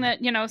other sees thing them.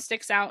 that,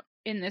 sticks out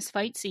in this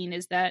fight scene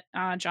is that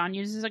John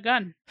uses a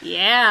gun.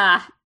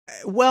 Yeah.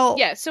 Well...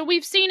 Yeah, so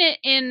we've seen it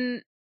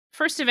in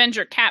First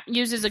Avenger. Cap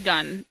uses a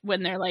gun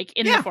when they're, like,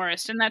 in the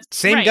forest, and that's...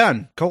 Same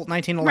gun. Colt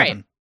 1911.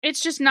 Right. It's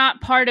just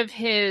not part of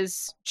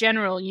his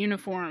general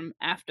uniform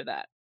after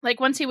that. Like,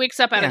 once he wakes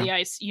up out of the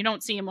ice, you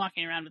don't see him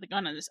walking around with a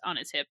gun on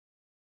his hip.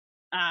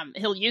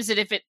 He'll use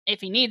it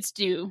if he needs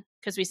to,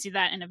 because we see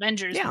that in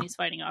Avengers when he's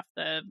fighting off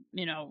the,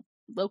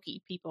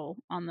 Loki people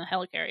on the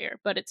helicarrier.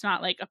 But it's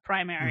not like a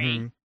primary...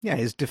 Mm-hmm. Yeah,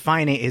 his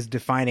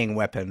defining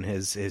weapon,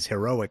 his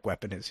heroic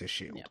weapon is his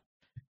shield.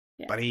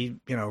 Yeah. But he,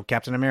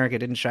 Captain America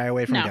didn't shy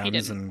away from guns. He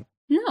didn't.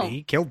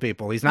 He killed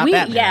people. He's not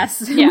Batman.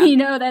 Yes, we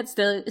know that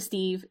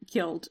Steve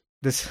killed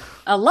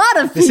a lot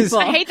of people.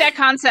 I hate that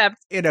concept.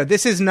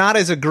 This is not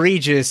as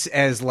egregious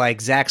as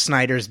like Zack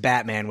Snyder's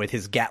Batman with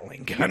his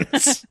Gatling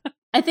guns.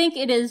 I think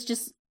it is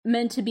just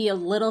meant to be a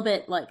little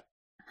bit like,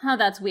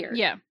 that's weird.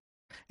 Yeah.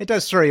 It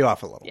does throw you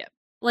off a little. Yeah.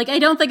 Like, I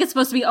don't think it's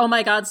supposed to be, oh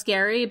my god,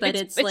 scary, but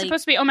it's like... It's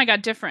supposed to be, oh my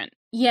god, different.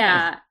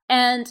 Yeah.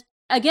 And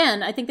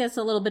again, I think that's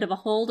a little bit of a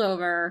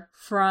holdover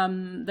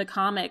from the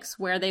comics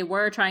where they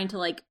were trying to,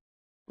 like,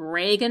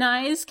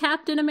 Reaganize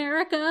Captain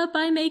America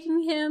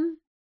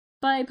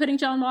by putting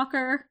John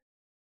Walker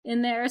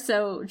in there.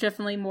 So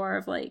definitely more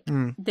of, like,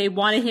 they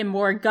wanted him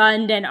more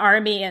gunned and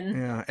army and...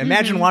 Yeah.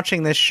 Imagine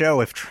watching this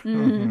show if...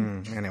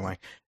 Anyway.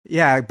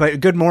 Yeah,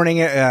 but Good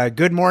Morning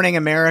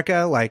America,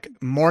 like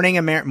Morning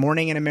in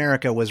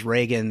America was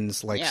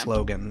Reagan's like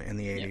slogan in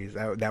the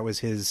 80s. That was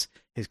his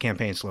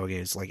campaign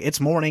slogan. It's like, it's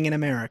morning in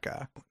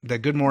America. The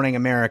Good Morning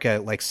America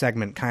like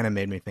segment kind of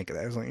made me think of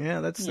that. I was like,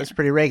 that's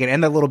pretty Reagan.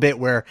 And the little bit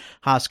where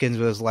Hoskins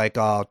was like,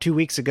 2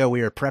 weeks ago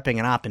we were prepping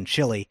an op in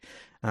Chile.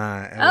 You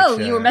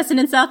were messing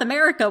in South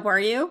America, were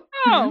you?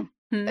 Oh,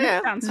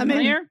 sounds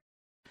familiar.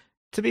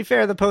 To be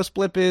fair, the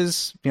post-blip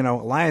is,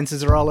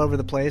 alliances are all over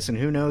the place, and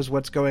who knows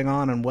what's going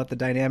on and what the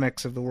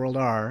dynamics of the world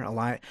are.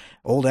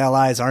 Old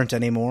allies aren't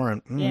anymore.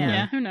 And,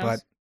 who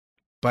knows?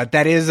 But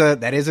that is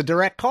a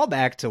direct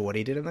callback to what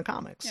he did in the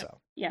comics. Yep. So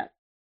yeah.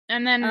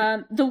 And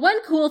then the one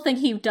cool thing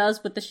he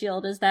does with the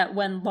shield is that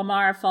when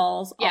Lamar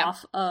falls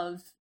off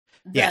of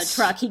the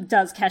truck, he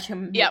does catch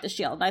him with the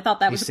shield. I thought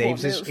that was a cool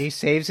move. He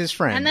saves his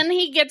friend. And then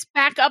he gets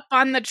back up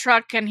on the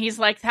truck, and he's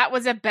like, that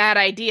was a bad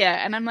idea.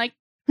 And I'm like,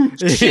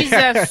 she's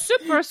a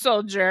super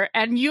soldier,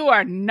 and you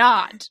are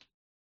not.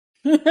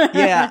 Was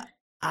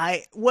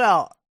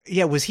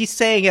he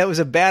saying it was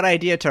a bad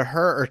idea to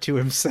her or to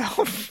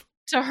himself?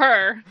 To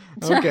her.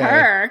 To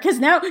her, because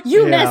now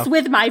you mess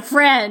with my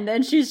friend,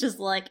 and she's just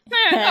like,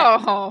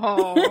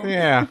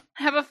 yeah.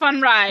 Have a fun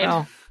ride.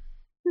 Well,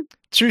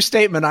 true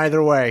statement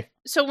either way.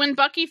 So when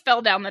Bucky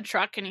fell down the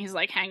truck and he's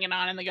like hanging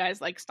on and the guy's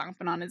like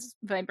stomping on his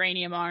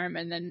vibranium arm,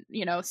 and then,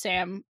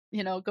 Sam,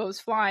 goes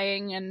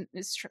flying and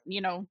is,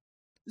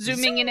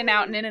 zooming in and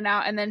out and in and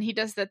out. And then he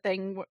does the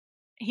thing.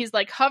 he's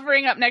like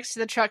hovering up next to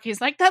the truck. He's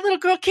like, that little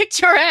girl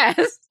kicked your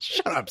ass.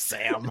 Shut up,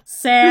 Sam.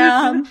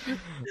 Sam,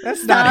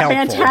 That's not stop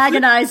helpful.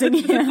 antagonizing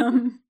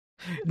him.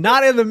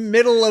 Not in the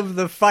middle of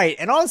the fight.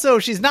 And also,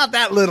 she's not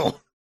that little.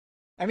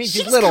 I mean,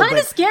 she's little, kind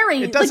but of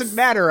scary. it doesn't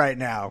matter right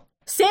now.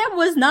 Sam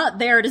was not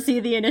there to see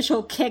the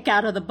initial kick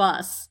out of the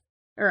bus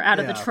or out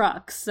of the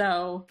truck,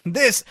 so...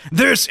 This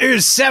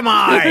is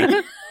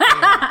Semi!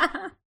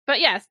 But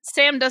yeah,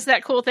 Sam does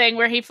that cool thing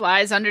where he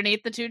flies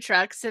underneath the two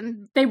trucks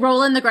and they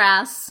roll in the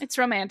grass. it's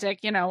romantic,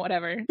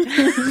 whatever.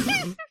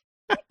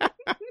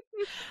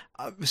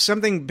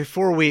 Something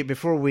before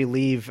we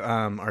leave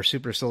our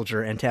super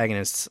soldier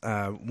antagonists,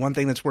 one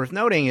thing that's worth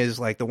noting is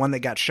like the one that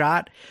got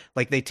shot,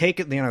 like they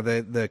take it,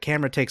 the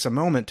camera takes a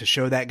moment to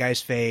show that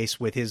guy's face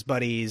with his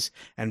buddies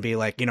and be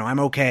like, I'm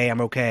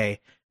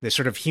okay. They're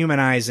sort of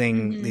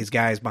humanizing these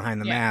guys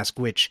behind the mask,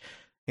 which,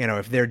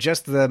 if they're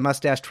just the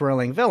mustache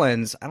twirling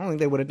villains, I don't think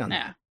they would have done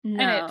that.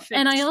 No.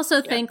 And I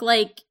also think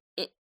like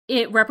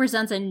it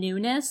represents a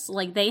newness.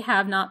 Like they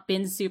have not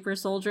been super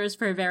soldiers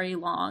for very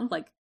long.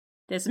 Like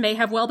this may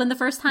have well been the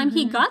first time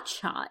he got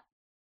shot.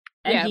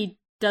 And he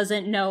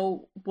doesn't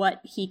know what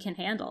he can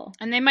handle.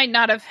 And they might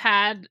not have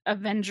had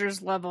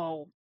Avengers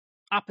level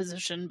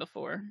opposition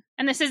before.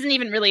 And this isn't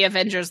even really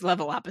Avengers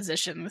level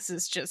opposition. This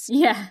is just...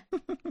 Yeah.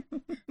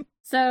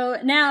 So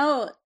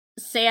now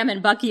Sam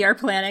and Bucky are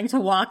planning to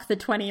walk the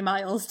 20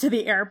 miles to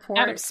the airport.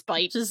 Out of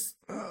spite. Just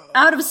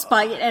out of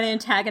spite and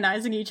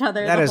antagonizing each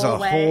other That the is whole a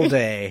way. whole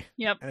day.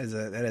 Yep.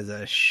 That is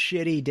a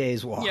shitty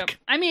day's walk. Yep.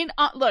 I mean,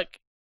 look,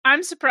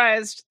 I'm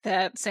surprised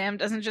that Sam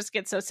doesn't just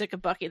get so sick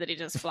of Bucky that he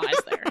just flies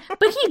there.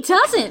 But he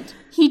doesn't.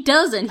 He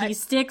doesn't. He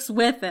sticks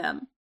with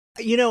him.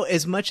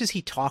 As much as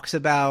he talks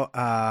about,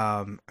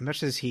 as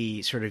much as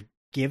he sort of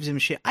gives him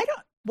shit,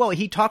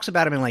 he talks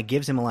about him and like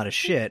gives him a lot of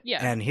shit.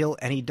 Yeah. And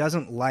he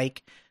doesn't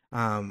like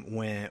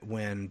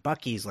when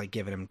Bucky's like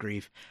giving him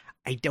grief.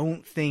 I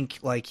don't think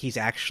like he's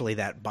actually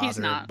that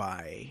bothered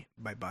by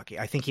Bucky.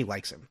 I think he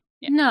likes him.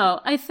 Yeah. No,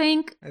 I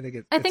think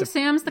it's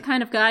Sam's the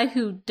kind of guy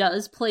who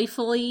does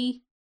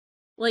playfully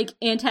like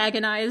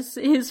antagonize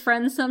his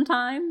friends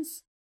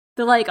sometimes.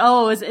 They're like,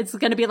 oh, it's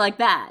going to be like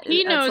that.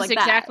 He knows like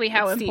exactly that.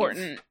 how It's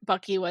important Steve.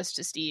 Bucky was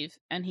to Steve,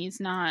 and he's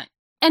not.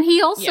 And he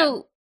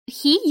also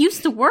he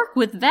used to work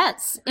with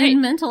vets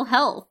in mental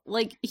health.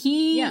 Like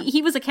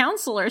he was a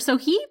counselor, so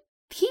he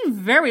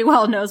very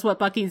well knows what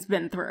Bucky's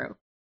been through.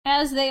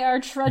 As they are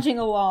trudging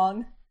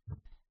along,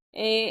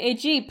 a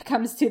Jeep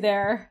comes to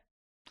their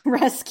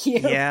rescue.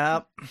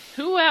 Yep.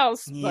 Who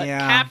else but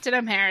Captain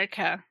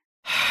America?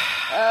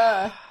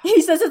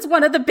 He says it's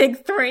one of the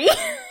big three.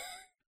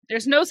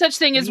 There's no such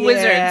thing as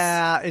wizards.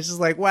 Yeah, it's just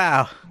like,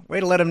 wow,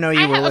 way to let him know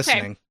you were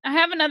listening. I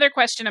have another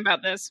question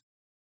about this.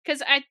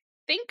 Because I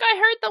think I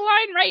heard the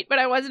line right, but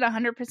I wasn't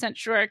 100%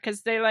 sure.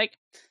 Because they're like,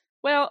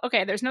 well,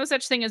 okay, there's no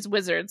such thing as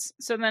wizards.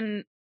 So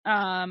then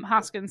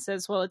Hoskins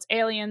says, well, it's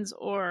aliens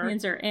or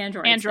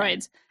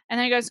androids. And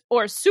then he goes,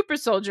 or super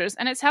soldiers.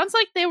 And it sounds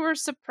like they were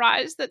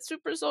surprised that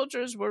super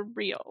soldiers were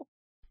real.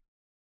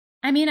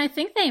 I mean, I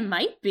think they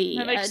might be.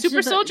 They're like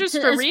super soldiers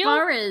for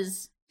real?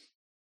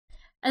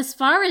 As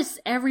far as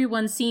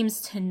everyone seems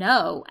to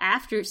know,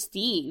 after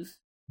Steve,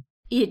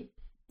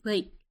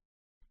 nobody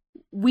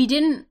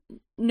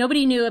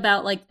knew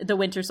about, like, the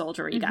Winter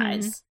Soldier-y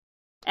guys.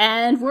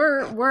 And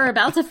we're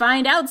about to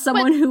find out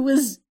someone who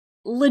was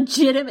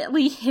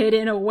legitimately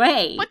hidden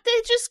away. But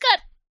they just got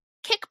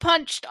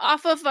kick-punched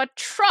off of a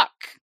truck.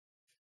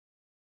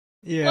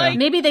 Yeah. Like,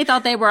 maybe they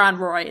thought they were on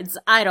roids.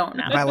 I don't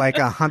know. By like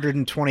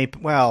 120,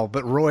 well,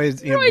 but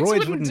roids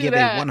wouldn't give a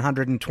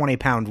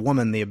 120-pound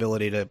woman the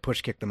ability to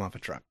push kick them off a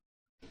truck.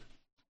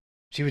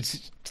 She would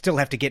still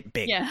have to get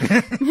big. Yeah.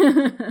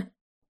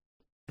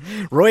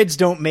 Roids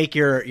don't make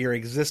your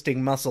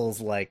existing muscles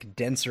like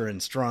denser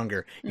and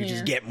stronger. You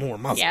just get more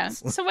muscles. Yeah.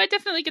 So I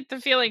definitely get the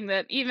feeling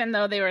that even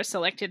though they were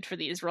selected for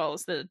these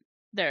roles, that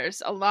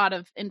there's a lot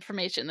of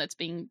information that's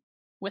being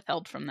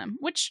withheld from them,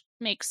 which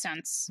makes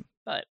sense.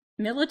 But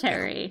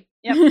military.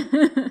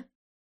 Yep.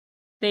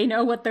 They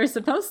know what they're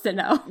supposed to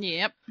know.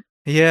 Yep.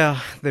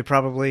 Yeah, they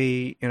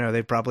probably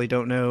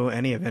don't know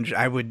any Avengers.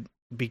 I would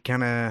be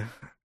kind of,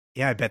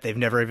 I bet they've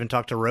never even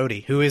talked to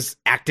Rhodey, who is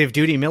active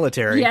duty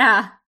military.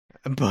 Yeah.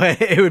 But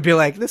it would be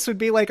like, this would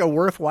be like a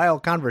worthwhile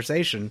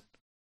conversation.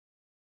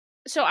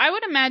 So I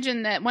would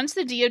imagine that once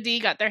the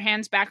DoD got their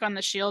hands back on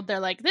the shield, they're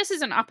like, this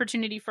is an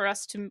opportunity for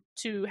us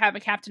to have a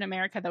Captain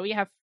America that we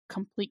have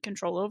complete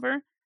control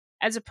over,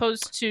 as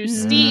opposed to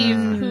Steve,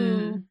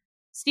 who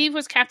Steve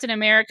was Captain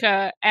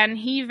America, and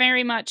he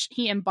very much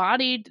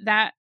embodied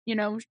that,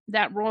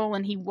 that role,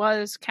 and he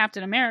was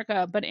Captain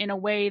America, but in a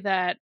way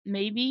that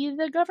maybe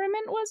the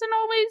government wasn't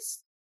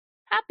always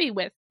happy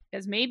with,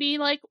 because maybe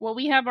like, well,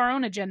 we have our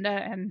own agenda,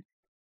 and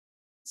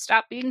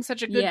stop being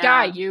such a good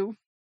guy, you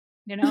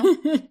know.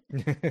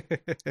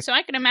 So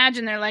I can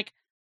imagine they're like,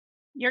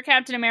 you're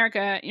Captain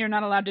America, you're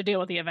not allowed to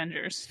deal with the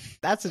Avengers.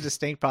 That's a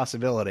distinct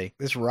possibility.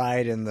 This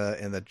ride in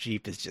the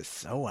Jeep is just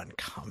so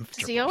uncomfortable.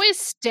 Does he always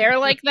stare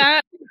like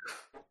that?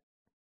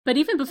 But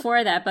even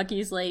before that,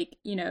 Bucky's like,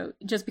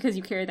 just because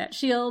you carry that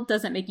shield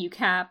doesn't make you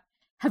Cap.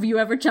 have you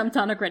ever jumped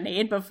on a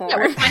grenade before?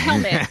 Yeah, with my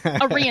helmet,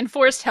 a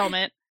reinforced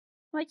helmet.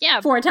 Like,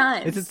 yeah, 4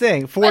 times. It's a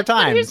thing. 4 times.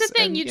 But here's the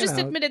thing: and, you just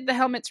admitted the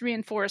helmet's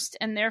reinforced,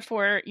 and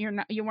therefore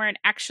you weren't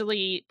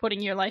actually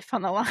putting your life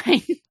on the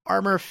line.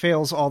 Armor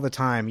fails all the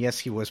time. Yes,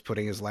 he was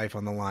putting his life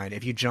on the line.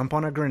 If you jump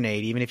on a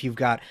grenade, even if you've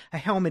got a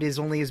helmet is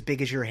only as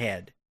big as your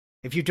head.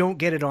 If you don't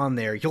get it on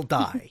there, you'll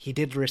die. He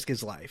did risk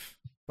his life.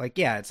 Like,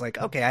 yeah, it's like,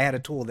 okay, I had a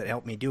tool that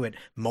helped me do it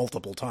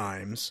multiple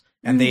times,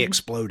 and they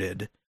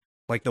exploded.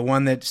 Like, the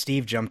one that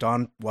Steve jumped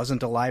on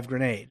wasn't a live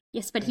grenade.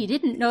 Yes, but he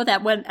didn't know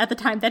that when at the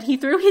time that he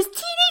threw his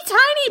teeny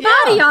tiny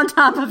body on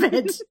top of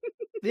it.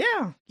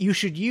 Yeah. You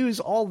should use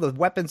all the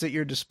weapons at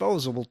your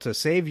disposal to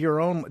save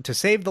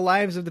the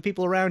lives of the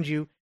people around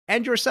you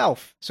and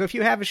yourself. So if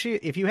you have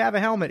if you have a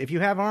helmet, if you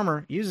have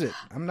armor, use it.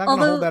 I'm not going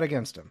to hold that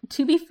against him.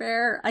 To be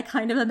fair, I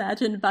kind of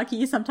imagine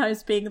Bucky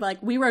sometimes being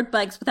like, we rode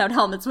bikes without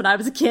helmets when I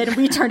was a kid and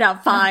we turned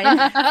out fine.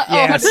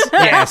 Yes,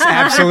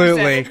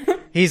 absolutely.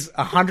 He's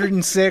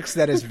 106.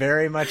 That is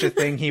very much a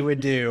thing he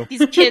would do.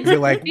 These kids, you're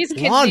like, these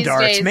kids lawn these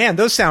darts, days, man,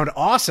 those sound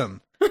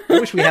awesome. I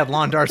wish we had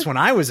lawn darts when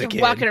I was a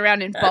kid. walking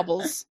around in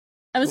bubbles.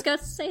 I was going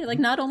to say, like,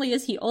 not only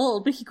is he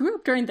old, but he grew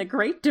up during the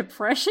Great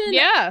Depression.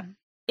 Yeah.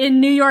 In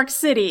New York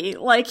City.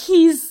 Like,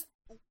 he's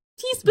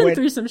been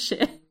through some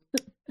shit.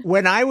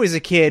 When I was a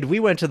kid, we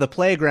went to the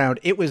playground.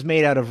 It was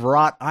made out of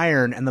wrought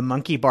iron, and the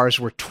monkey bars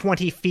were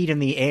 20 feet in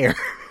the air.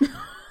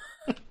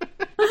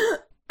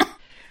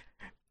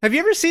 Have you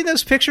ever seen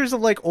those pictures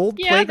of, like, old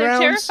playgrounds? Yeah, they're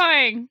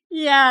terrifying.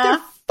 Yeah.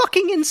 They're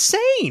fucking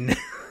insane.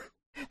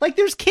 Like,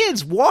 there's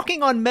kids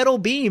walking on metal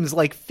beams,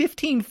 like,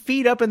 15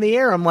 feet up in the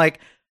air. I'm like,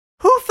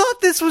 who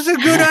thought this was a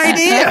good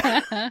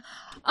idea?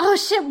 Oh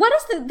shit, what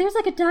is there's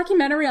like a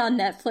documentary on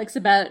Netflix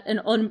about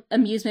an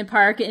amusement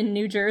park in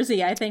New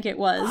Jersey, I think it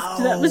was.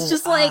 That was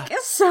just like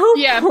so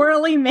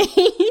poorly made.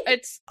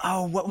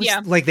 What was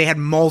like they had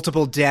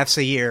multiple deaths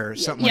a year or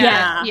something like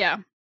that. Yeah.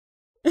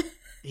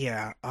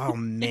 Yeah. Oh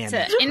man.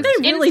 They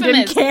really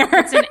didn't care.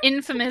 It's an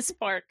infamous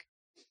park.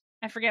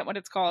 I forget what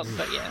it's called,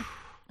 but yeah.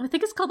 I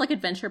think it's called like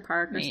Adventure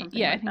Park or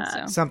something like I think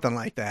that. so. Something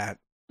like that.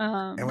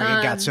 And when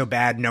it got so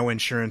bad, no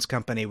insurance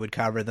company would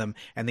cover them,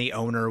 and the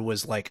owner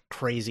was like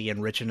crazy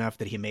and rich enough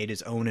that he made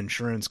his own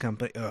insurance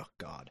company. Oh,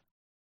 God.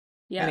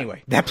 Yeah.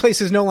 Anyway, that place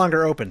is no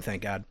longer open,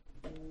 thank God.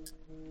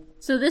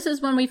 So this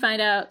is when we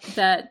find out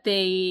that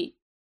they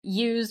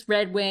use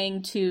Red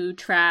Wing to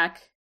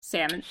track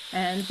Sam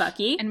and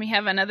Bucky. And we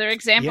have another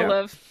example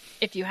of,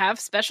 if you have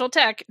special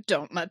tech,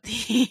 don't let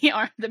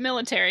the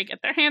military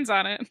get their hands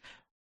on it.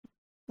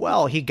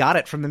 Well, he got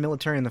it from the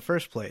military in the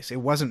first place. It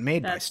wasn't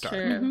made by Stark.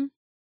 True. Mm-hmm.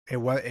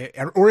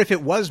 Or if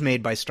it was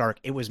made by Stark,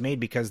 it was made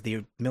because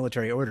the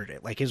military ordered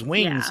it. Like his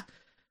wings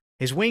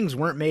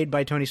weren't made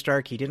by Tony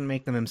Stark. He didn't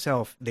make them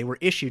himself. They were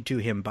issued to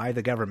him by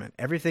the government.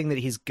 Everything that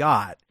he's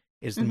got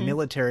is the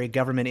military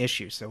government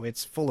issue, so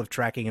it's full of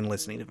tracking and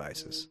listening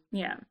devices.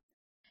 Yeah.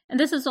 And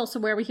this is also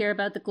where we hear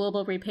about the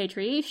Global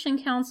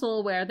Repatriation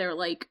Council, where they're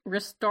like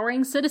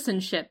restoring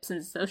citizenships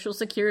and social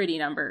security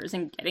numbers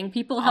and getting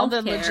people health care.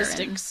 All the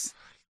logistics.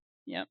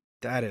 Yep.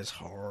 That is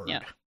hard.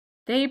 Yep.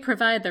 They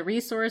provide the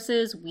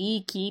resources.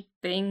 We keep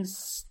things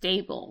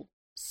stable.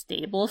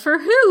 Stable for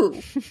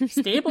who?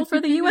 Stable for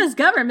the U.S.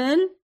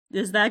 government.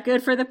 Is that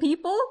good for the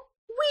people?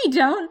 We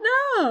don't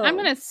know. I'm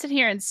going to sit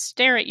here and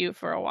stare at you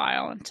for a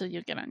while until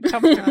you get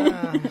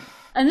uncomfortable.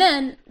 And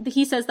then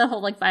he says the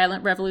whole, like,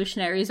 violent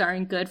revolutionaries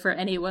aren't good for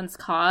anyone's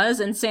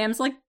cause. And Sam's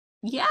like,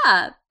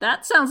 yeah,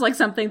 that sounds like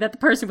something that the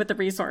person with the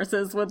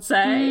resources would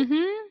say.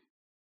 Mm-hmm.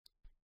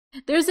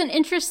 There's an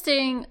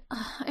interesting,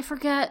 I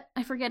forget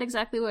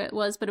exactly what it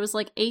was, but it was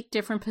like 8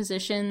 different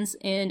positions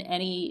in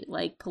any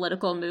like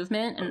political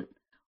movement, and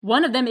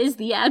one of them is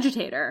the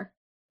agitator.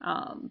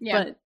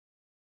 But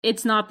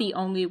it's not the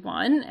only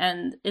one,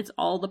 and it's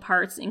all the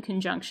parts in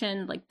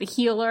conjunction, like the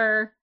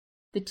healer,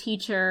 the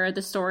teacher,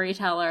 the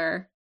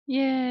storyteller.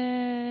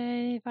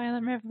 Yay,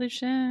 violent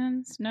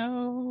revolutions,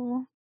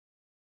 no.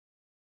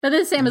 But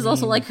then Sam is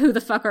also like, who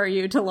the fuck are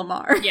you to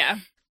Lamar? Yeah.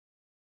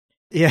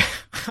 Yeah,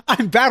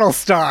 I'm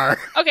Battlestar.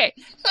 Okay,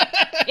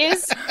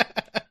 is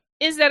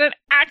that an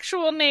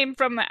actual name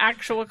from the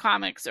actual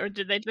comics, or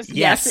did they just...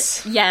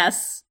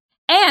 Yes.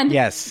 And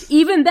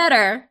even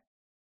better,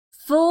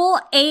 full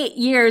 8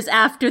 years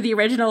after the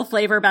original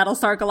Flavor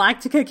Battlestar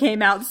Galactica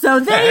came out, so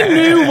they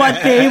knew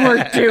what they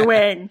were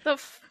doing.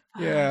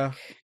 Yeah.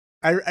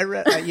 I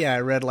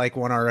read like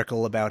one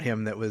article about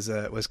him that was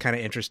kind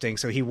of interesting.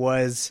 So he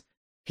was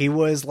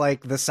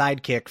like the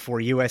sidekick for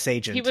U.S.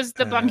 Agent. He was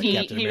the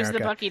Bucky. He was the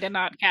Bucky to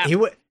not Cap.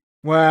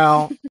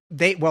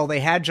 They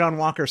had John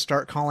Walker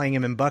start calling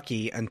him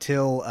Bucky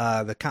until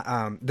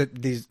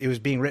it was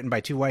being written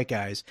by 2 white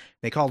guys.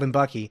 They called him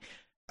Bucky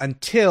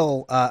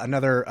until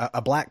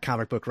a black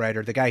comic book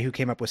writer, the guy who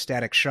came up with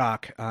Static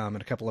Shock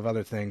and a couple of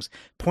other things,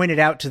 pointed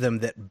out to them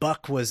that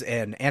Buck was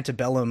an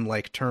antebellum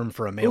like term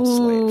for a male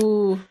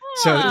slave.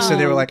 So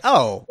they were like,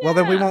 oh, well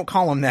then we won't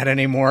call him that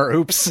anymore.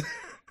 Oops.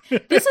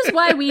 This is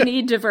why we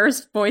need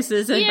diverse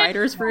voices in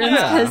writers' rooms,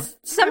 because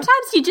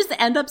sometimes you just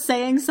end up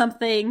saying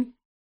something.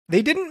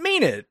 They didn't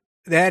mean it.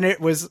 then it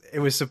was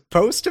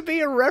supposed to be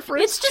a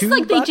reference. It's just to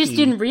like Bucky. they just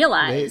didn't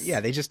realize.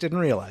 They just didn't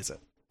realize it.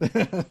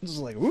 Just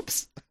like,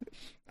 oops,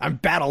 I'm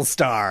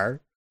Battlestar.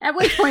 At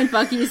which point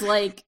Bucky's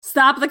like,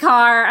 "Stop the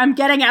car! I'm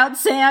getting out,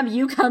 Sam.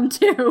 You come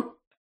too."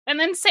 And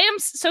then Sam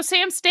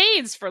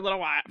stays for a little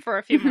while, for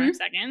a few more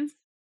seconds,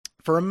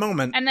 for a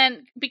moment, and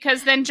then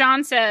because then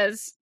John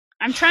says,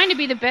 "I'm trying to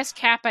be the best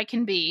Cap I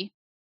can be.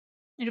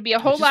 It'd be a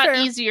whole lot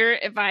easier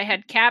if I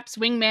had Cap's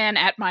wingman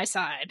at my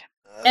side."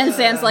 And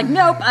Sam's like,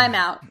 "Nope, I'm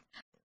out."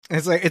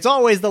 It's like, it's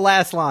always the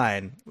last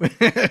line.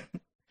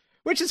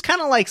 Which is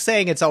kind of like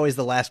saying it's always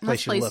the last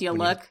place you look when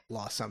you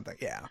lost something.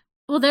 Yeah.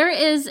 Well, there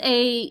is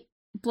a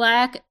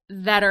Black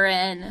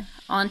veteran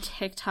on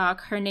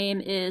TikTok. Her name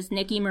is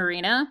Nikki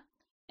Marina.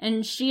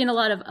 And she and a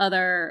lot of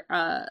other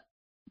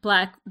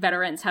Black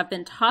veterans have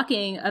been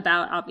talking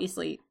about,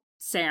 obviously,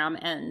 Sam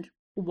and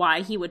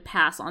why he would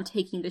pass on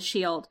taking the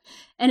shield.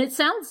 And it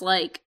sounds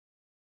like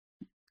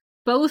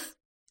both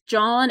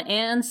John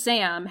and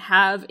Sam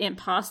have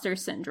imposter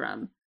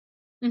syndrome.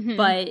 Mm-hmm.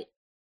 But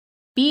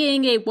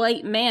being a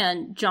white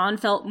man, John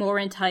felt more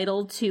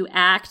entitled to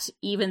act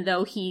even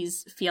though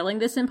he's feeling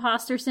this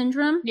imposter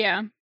syndrome.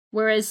 Yeah.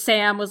 Whereas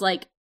Sam was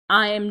like,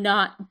 I am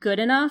not good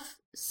enough,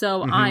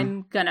 so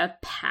I'm gonna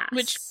pass.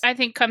 Which I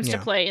think comes to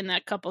play in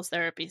that couples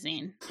therapy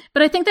scene.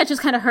 But I think that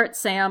just kind of hurt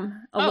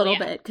Sam a little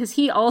bit, because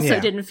he also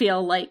didn't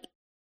feel like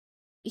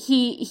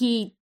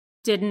he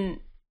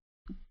didn't,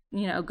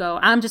 go,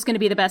 I'm just gonna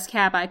be the best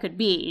Cap I could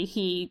be.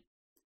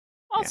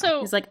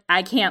 He's like,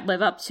 I can't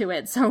live up to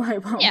it, so I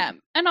won't. Yeah,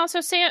 and also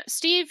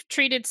Steve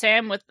treated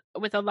Sam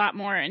with a lot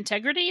more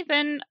integrity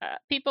than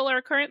people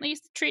are currently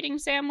treating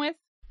Sam with.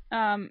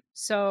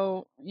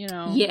 So,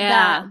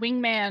 that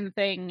wingman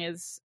thing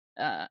is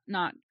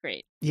not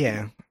great.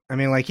 Yeah. I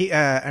mean, like,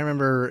 I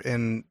remember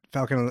in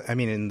Falcon,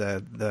 in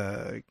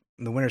the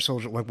Winter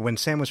Soldier, like, when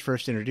Sam was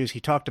first introduced,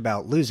 he talked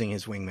about losing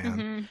his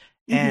wingman.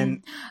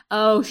 And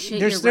oh shit,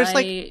 there's right.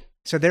 like,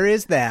 so there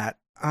is that.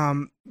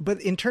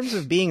 But in terms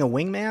of being a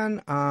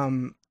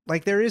wingman,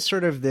 like, there is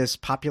sort of this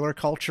popular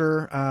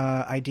culture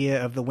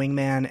idea of the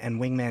wingman,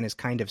 and wingman is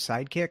kind of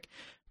sidekick.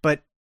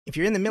 But if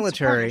you're in the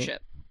military,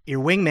 your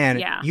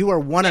wingman, you are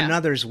one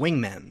another's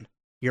wingmen.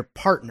 You're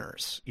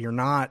partners. You're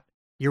not.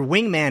 Your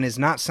wingman is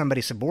not somebody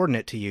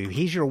subordinate to you.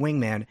 He's your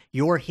wingman.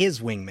 You're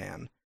his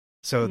wingman.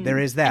 So there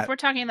is that. If we're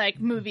talking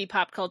like movie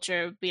pop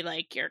culture, it would be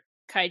like your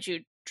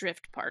kaiju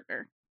drift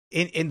partner.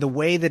 In the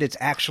way that it's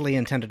actually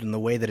intended, in the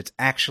way that it's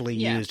actually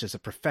used as a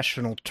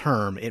professional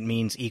term, it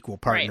means equal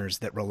partners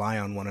that rely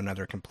on one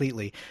another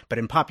completely. But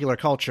in popular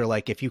culture,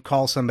 like, if you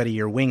call somebody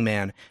your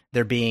wingman,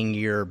 they're being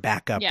your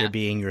backup, they're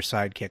being your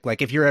sidekick.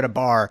 Like, if you're at a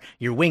bar,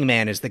 your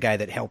wingman is the guy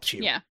that helps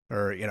you. Yeah.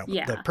 Or,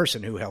 the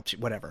person who helps you,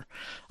 whatever.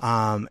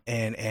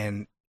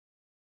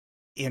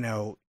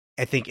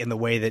 I think in the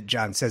way that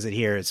John says it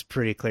here, it's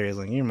pretty clear. He's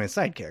like, you're my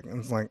sidekick. And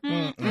it's like,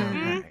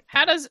 right.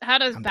 How does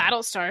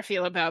Battlestar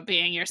feel about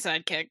being your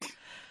sidekick?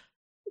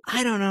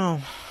 I don't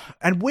know.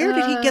 And where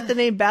did he get the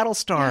name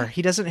Battlestar?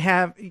 He doesn't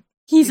have.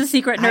 He's a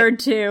secret nerd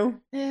too.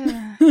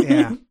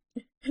 Yeah.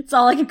 It's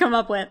all I can come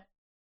up with.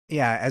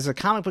 Yeah, as a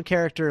comic book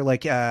character,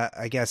 like,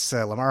 I guess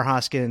Lamar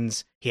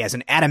Hoskins, he has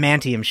an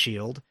adamantium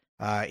shield.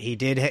 He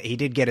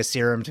did get a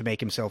serum to make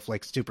himself,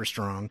 like, super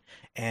strong,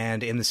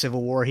 and in the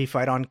Civil War he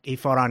fought on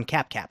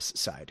Cap's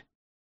side,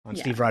 on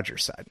Steve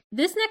Rogers' side.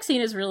 This next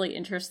scene is really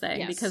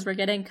interesting because we're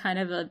getting kind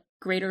of a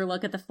greater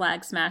look at the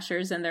Flag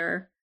Smashers and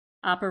their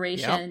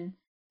operation. Yep.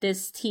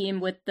 This team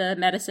with the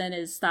medicine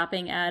is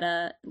stopping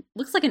at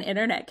looks like an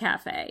internet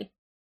cafe,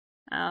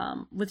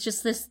 with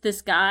just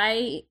this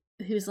guy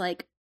who's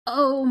like,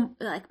 oh,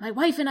 like, my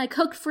wife and I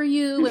cooked for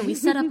you, and we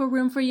set up a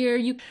room for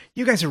you.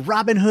 You guys are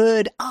Robin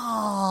Hood.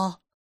 Oh.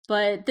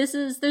 But there's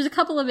a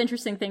couple of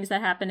interesting things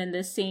that happen in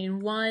this scene.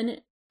 One,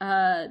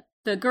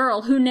 the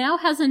girl, who now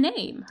has a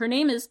name. Her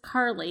name is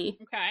Carly.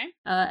 Okay.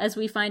 As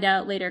we find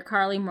out later,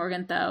 Carly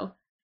Morgenthau.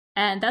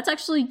 And that's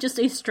actually just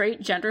a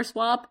straight gender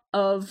swap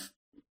of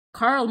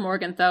Carl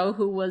Morgenthau,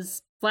 who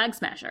was Flag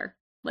Smasher.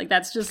 Like,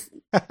 that's just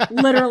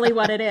literally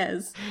what it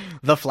is.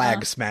 The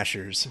Flag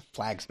Smashers.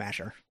 Flag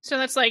Smasher. So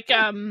that's like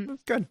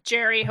good.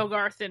 Jerry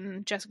Hogarth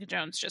and Jessica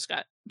Jones just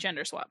got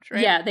gender swapped,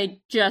 right? Yeah,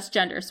 they just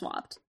gender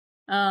swapped.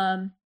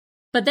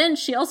 But then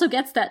she also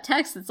gets that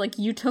text that's like,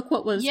 you took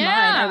what was mine,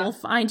 I will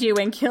find you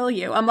and kill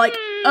you. I'm like,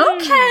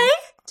 okay.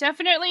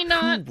 Definitely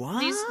not. What?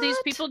 These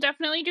people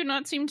definitely do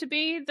not seem to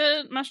be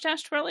the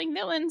mustache-twirling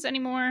villains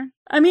anymore.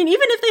 I mean,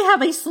 even if they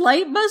have a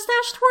slight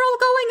mustache twirl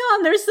going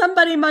on, there's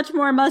somebody much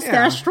more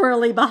mustache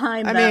twirly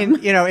behind them. I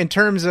mean, in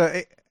terms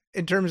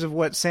of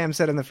what Sam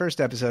said in the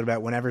first episode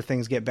about whenever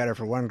things get better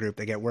for one group,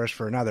 they get worse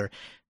for another.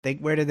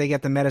 Where did they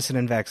get the medicine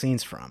and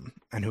vaccines from?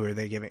 And who are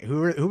they giving?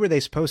 Who were they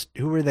supposed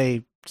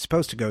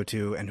to go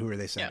to? And who are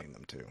they sending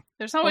them to?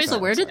 There's always also,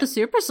 where did the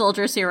super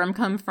soldier serum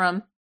come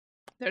from?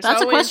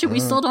 That's a question we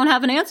still don't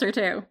have an answer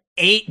to.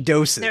 8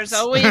 doses. There's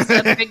always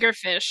a bigger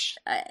fish.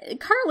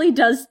 Carly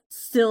does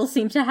still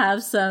seem to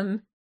have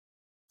some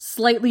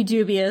slightly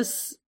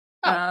dubious,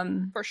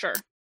 for sure,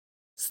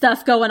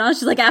 stuff going on.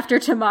 She's like, after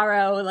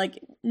tomorrow, like,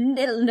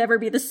 it'll never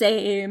be the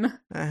same.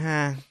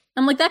 Uh-huh.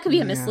 I'm like, that could be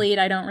a mislead.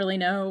 I don't really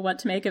know what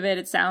to make of it.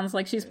 It sounds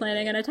like she's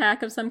planning an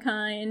attack of some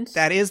kind.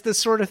 That is the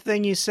sort of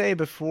thing you say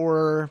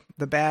before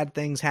the bad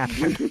things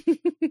happen.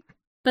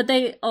 But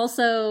they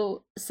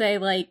also say,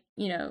 like,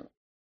 you know,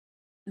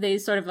 they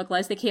sort of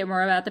vocalize they care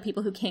more about the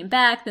people who came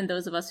back than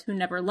those of us who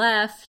never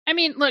left. I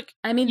mean, look.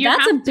 I mean,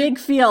 that's a big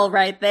feel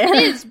right there.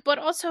 It is, but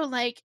also,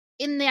 like,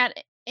 in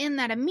that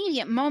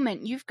immediate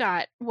moment, you've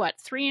got,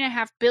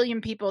 3.5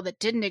 billion people that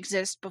didn't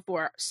exist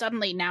before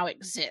suddenly now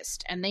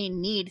exist, and they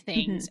need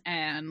things,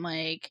 and,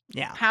 like,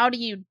 how do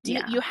you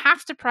you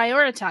have to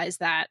prioritize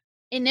that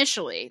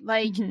initially,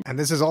 like, and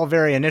this is all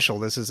very initial.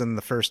 This is in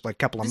the first, like,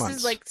 couple of months. This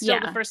is, like, still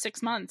the first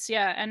 6 months,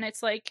 and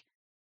it's like,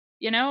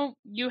 you know,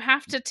 you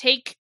have to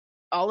take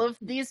all of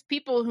these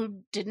people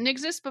who didn't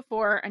exist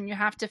before, and you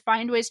have to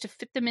find ways to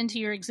fit them into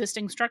your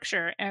existing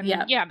structure. And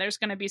there's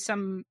going to be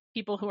some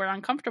people who are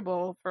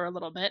uncomfortable for a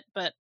little bit,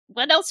 but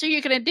what else are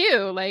you going to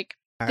do? Like,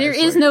 there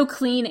is no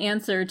clean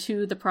answer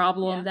to the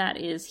problem that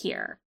is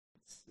here.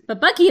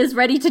 But Bucky is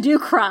ready to do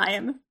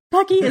crime.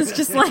 Bucky is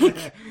just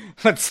like,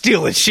 let's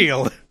steal his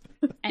shield.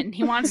 And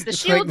he wants the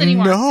shield, like, and he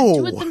wants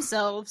to do it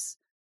themselves.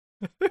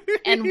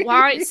 And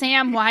why,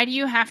 Sam, why do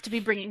you have to be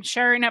bringing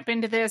Sharon up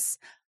into this?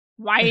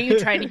 Why are you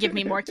trying to give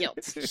me more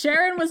guilt?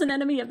 Sharon was an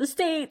enemy of the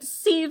state.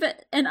 Steve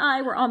and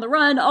I were on the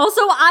run.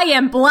 Also, I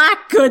am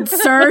black, good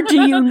sir.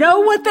 Do you know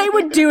what they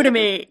would do to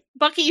me?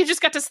 Bucky, you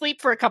just got to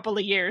sleep for a couple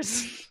of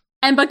years.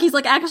 And Bucky's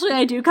like, actually,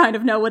 I do kind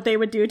of know what they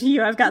would do to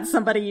you. I've got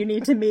somebody you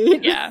need to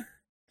meet.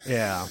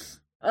 Yeah.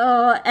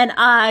 Oh, and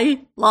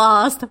I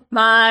lost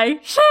my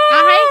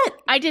shit.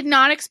 I did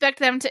not expect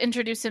them to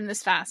introduce him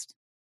this fast.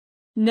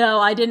 No,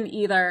 I didn't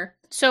either.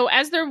 So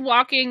as they're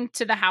walking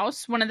to the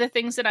house, one of the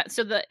things that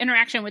so the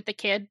interaction with the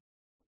kid,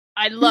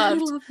 I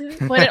loved,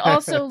 but it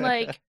also,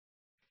 like,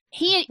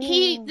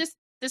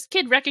 this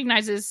kid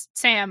recognizes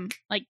Sam,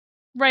 like,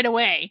 right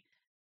away.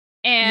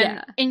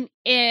 And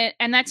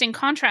and that's in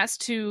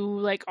contrast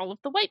to, like, all of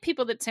the white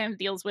people that Sam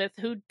deals with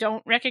who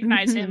don't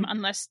recognize him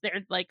unless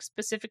they're, like,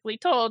 specifically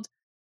told,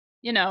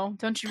 you know,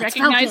 don't you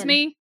recognize Falcon.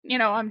 Me? You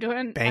know,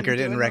 Banker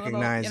didn't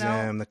recognize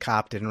him. The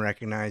cop didn't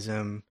recognize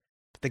him.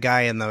 The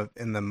guy in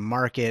the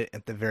market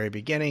at the very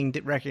beginning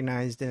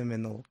recognized him,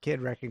 and the little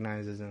kid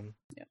recognizes him.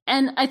 Yeah.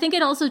 And I think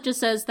it also just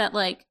says that,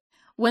 like,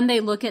 when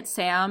they look at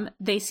Sam,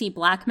 they see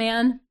black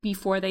man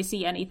before they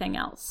see anything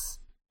else.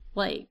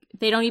 Like,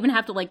 they don't even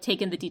have to, like,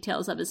 take in the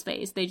details of his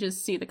face. They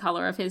just see the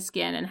color of his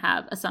skin and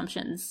have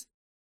assumptions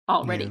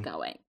already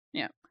going.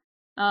 Yeah.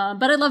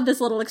 But I love this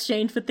little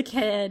exchange with the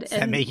kid. Does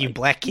that make you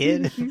black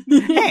kid?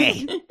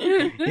 Hey,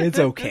 it's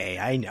okay.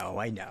 I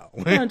know.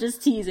 I'm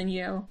just teasing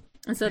you.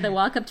 And so they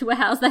walk up to a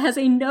house that has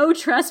a no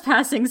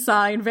trespassing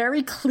sign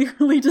very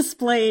clearly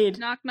displayed.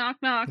 Knock, knock,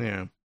 knock.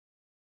 Yeah.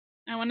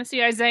 I want to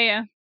see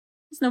Isaiah.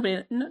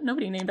 There's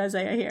nobody named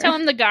Isaiah here. Tell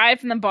him the guy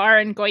from the bar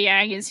in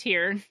Goyang is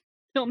here.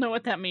 He'll know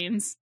what that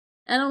means.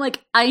 And I'm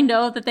like, I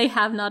know that they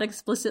have not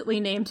explicitly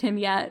named him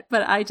yet,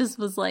 but I just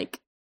was like,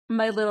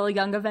 my little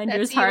young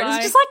Avengers heart is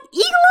just like,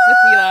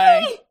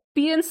 Eli!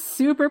 Being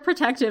super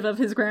protective of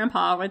his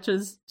grandpa, which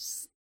is,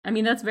 just, I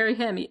mean, that's very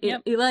him.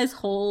 Eli's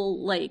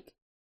whole, like,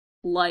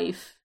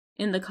 life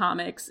in the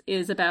comics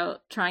is about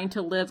trying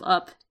to live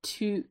up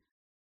to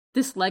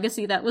this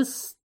legacy that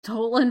was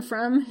stolen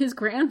from his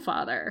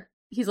grandfather.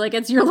 He's like,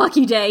 it's your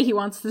lucky day. He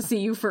wants to see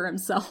you for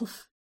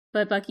himself.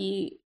 But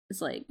Bucky is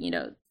like, you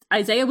know,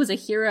 Isaiah was a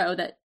hero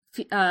that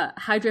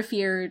Hydra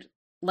feared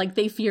like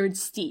they feared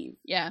Steve.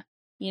 Yeah.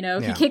 You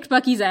know, he kicked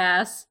Bucky's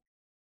ass.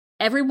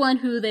 Everyone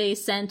who they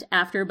sent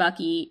after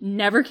Bucky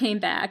never came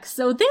back,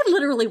 so they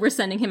literally were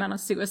sending him on a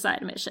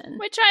suicide mission.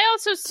 Which I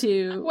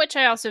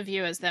also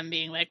view as them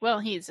being like, well,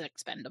 he's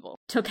expendable.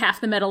 Took half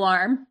the metal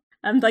arm.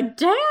 I'm like,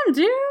 damn,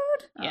 dude!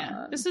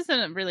 Yeah, this is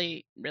a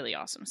really, really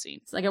awesome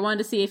scene. It's like, I wanted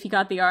to see if he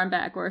got the arm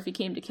back or if he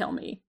came to kill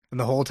me. And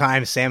the whole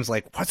time, Sam's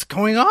like, what's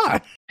going on?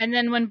 And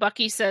then when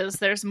Bucky says,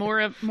 there's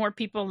more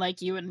people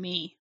like you and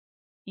me,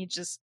 he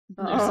just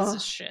loses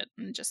his shit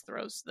and just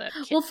throws that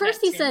kid.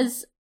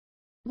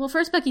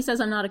 First Bucky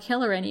says, I'm not a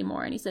killer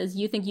anymore. And he says,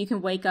 you think you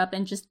can wake up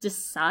and just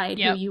decide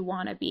who you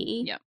want to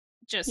be? Yep.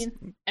 Just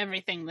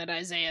everything that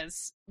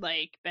Isaiah's,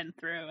 like, been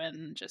through,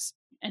 and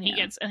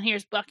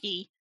here's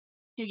Bucky,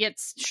 who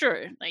gets,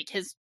 like,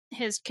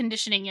 his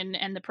conditioning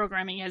and the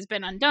programming has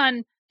been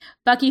undone.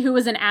 Bucky, who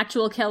was an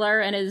actual killer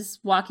and is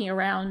walking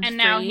around and free.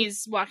 Now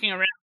he's walking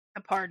around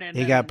pardoned.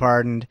 He got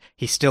pardoned.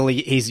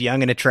 He's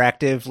young and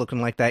attractive,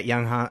 looking like that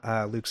young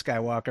Luke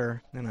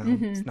Skywalker. You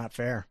know, It's not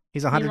fair.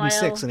 He's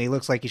 106 and he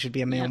looks like he should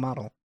be a male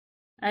model.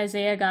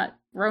 Isaiah got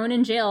thrown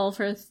in jail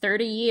for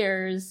 30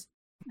 years.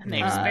 And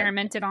they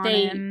experimented on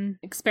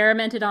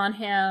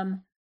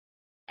him.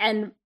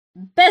 And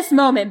best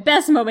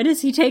moment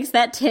is he takes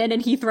that tin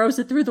and he throws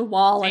it through the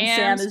wall, and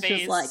Sam is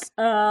just like,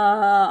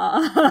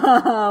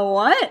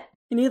 what?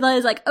 And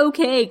Eli's like,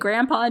 okay,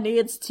 Grandpa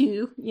needs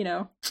to, you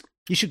know.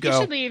 You should go.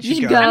 You should leave. You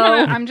should go.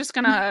 I'm just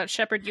gonna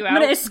shepherd you out.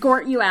 I'm gonna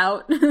escort you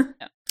out.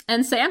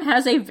 And Sam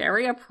has a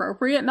very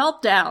appropriate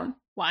meltdown.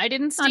 Why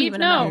didn't Steve Not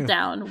even know? a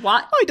meltdown.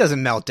 What? Oh, he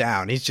doesn't melt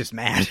down. He's just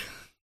mad.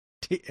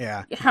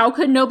 Yeah. How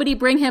could nobody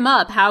bring him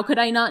up? How could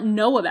I not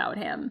know about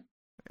him?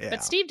 Yeah.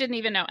 But Steve didn't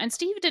even know. And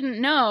Steve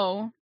didn't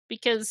know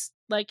because,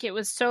 like, it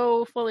was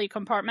so fully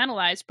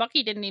compartmentalized.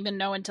 Bucky didn't even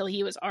know until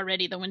he was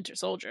already the Winter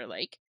Soldier.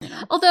 Like, you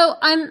know. Although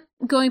I'm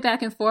going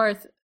back and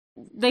forth,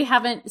 they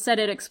haven't said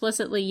it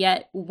explicitly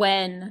yet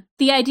when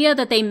the idea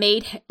that they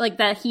made, like,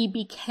 that he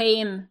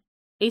became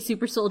a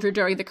super soldier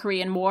during the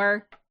Korean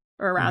War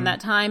or around that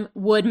time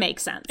would make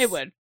sense. It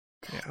would.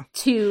 Yeah.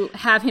 To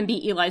have him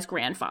be Eli's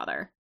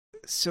grandfather.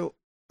 So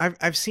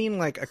I've seen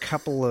like a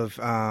couple of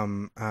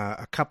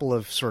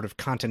sort of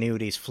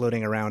continuities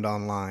floating around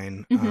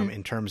online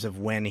in terms of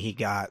when he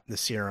got the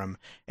serum,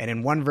 and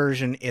in one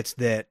version it's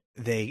that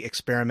they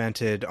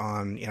experimented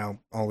on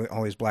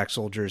all these black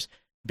soldiers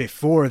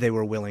before they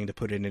were willing to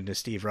put it into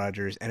Steve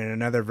Rogers, and in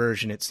another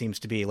version it seems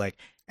to be like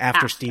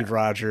after. Steve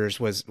Rogers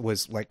was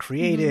like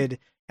created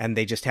and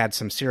they just had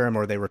some serum,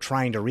 or they were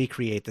trying to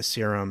recreate the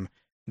serum.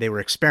 They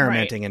were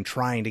experimenting and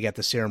trying to get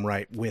the serum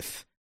right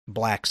with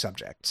black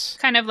subjects,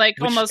 kind of like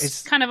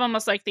almost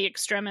like the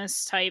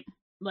Extremis type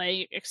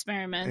like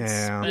experiments.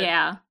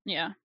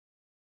 Yeah.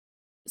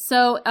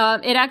 So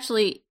it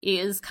actually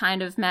is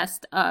kind of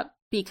messed up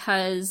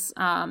because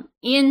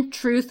in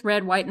Truth,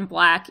 Red, White, and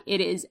Black, it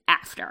is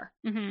after.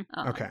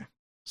 Okay,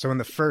 so in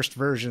the first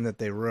version that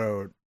they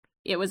wrote,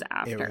 it was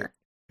after.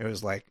 It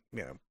was like,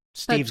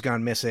 Steve's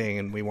gone missing,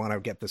 and we want to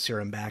get the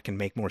serum back and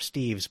make more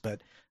Steves,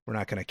 but we're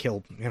not going to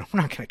kill. We're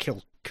not going to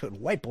kill good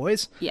white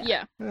boys.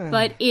 Yeah.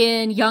 But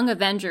in Young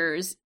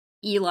Avengers,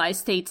 Eli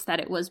states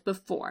that it was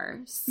before.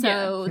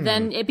 So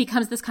then it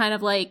becomes this kind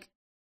of like,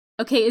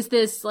 okay, is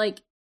this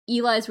like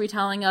Eli's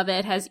retelling of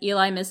it? Has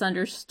Eli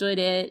misunderstood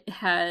it?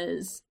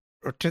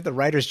 Or did the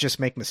writers just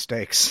make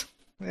mistakes?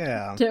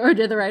 Yeah. Or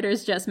did the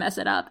writers just mess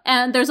it up?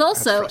 And there's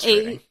also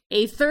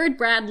a third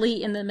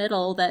Bradley in the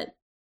middle that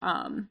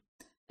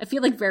I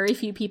feel like very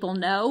few people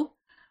know.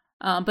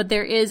 But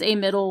there is a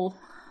middle...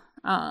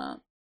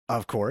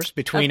 Of course,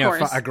 between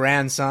a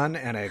grandson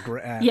and a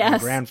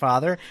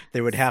grandfather,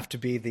 there would have to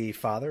be the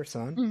father,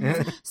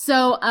 son.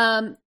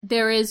 So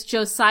there is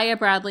Josiah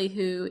Bradley,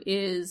 who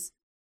is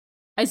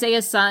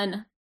Isaiah's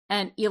son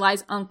and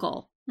Eli's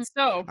uncle.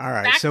 So all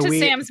right, back to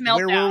Sam's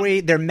meltdown. Where were we?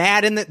 They're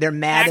mad in the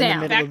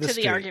middle back of the to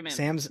street. The argument.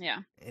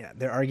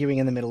 They're arguing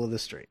in the middle of the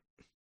street.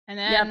 And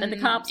then the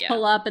cops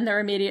pull up and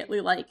they're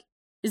immediately like,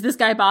 "Is this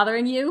guy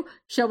bothering you?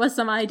 Show us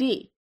some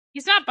ID."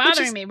 He's not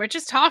bothering me. We're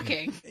just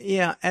talking.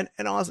 Yeah, and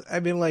also,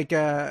 I mean, like,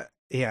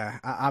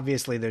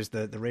 obviously there's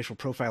the racial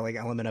profiling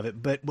element of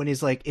it, but when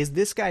he's like, "Is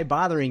this guy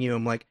bothering you?"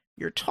 I'm like,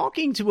 you're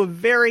talking to a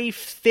very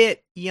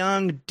fit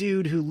young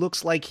dude who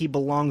looks like he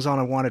belongs on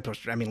a wanted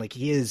poster. I mean, like,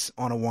 he is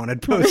on a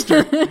wanted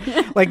poster.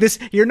 Like this,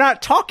 you're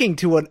not talking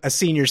to a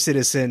senior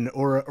citizen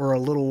or a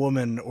little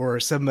woman or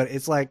somebody.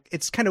 It's like,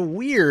 it's kind of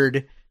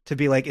weird to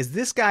be like, "Is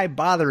this guy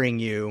bothering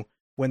you?"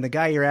 when the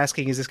guy you're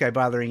asking, "Is this guy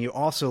bothering you?"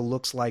 also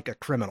looks like a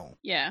criminal.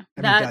 Yeah.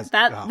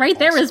 That right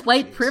there is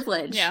white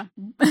privilege. Yeah.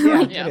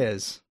 It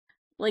is.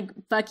 Like,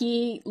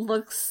 Bucky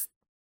looks...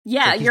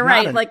 Yeah, like you're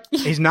right. Like,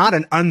 he's not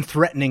an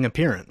unthreatening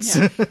appearance.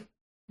 Yeah.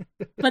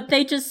 But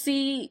they just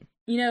see,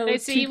 two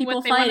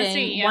people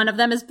fighting. One of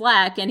them is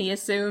black, and he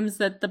assumes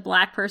that the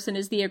black person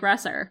is the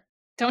aggressor.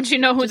 Don't you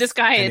know who this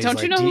guy is?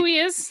 Don't you know who he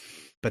is?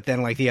 But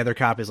then, like, the other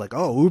cop is like,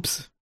 "Oh,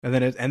 oops." And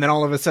then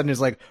all of a sudden it's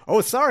like, "Oh,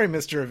 sorry,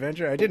 Mr.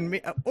 Avenger, I didn't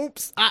mean.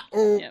 Oops.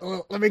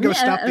 Let me go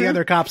stop the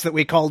other cops that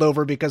we called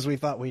over because we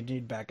thought we'd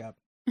need backup."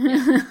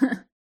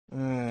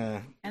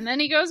 And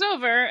then he goes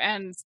over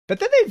and... But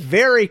then they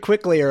very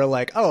quickly are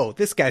like, "Oh,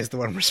 this guy's the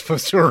one we're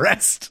supposed to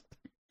arrest."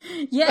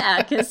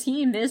 Yeah, because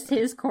he missed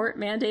his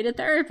court-mandated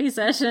therapy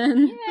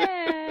session.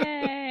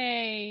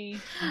 Yay!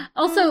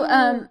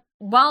 Also,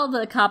 while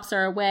the cops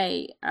are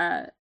away,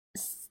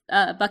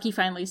 Bucky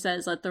finally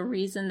says that the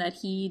reason that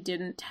he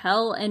didn't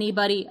tell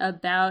anybody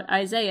about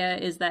Isaiah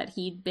is that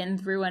he'd been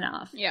through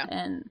enough. Yeah.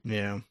 And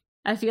yeah,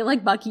 I feel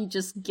like Bucky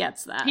just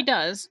gets that. He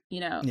does.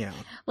 Yeah.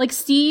 Like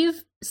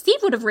Steve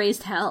would have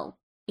raised hell.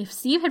 If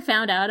Steve had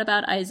found out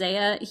about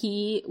Isaiah,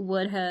 he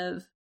would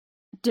have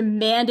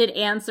demanded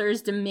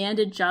answers,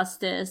 demanded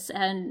justice,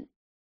 and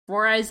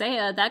for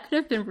Isaiah, that could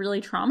have been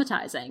really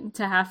traumatizing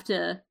to have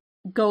to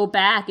go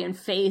back and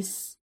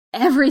face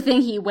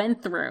everything he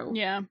went through.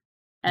 Yeah.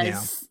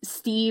 As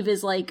Steve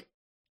is, like,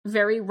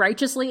 very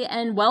righteously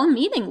and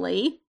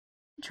well-meaningly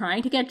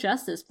trying to get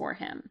justice for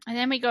him. And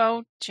then we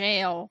go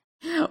jail.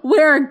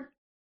 Where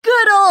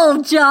good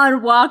old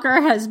John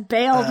Walker has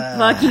bailed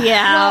Bucky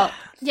out. Well,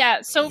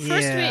 yeah, so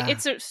first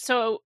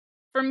so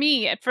for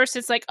me, at first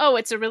it's like, oh,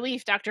 it's a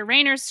relief. Dr.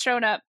 Raynor's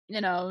showed up,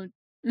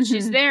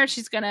 she's there,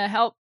 she's gonna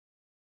help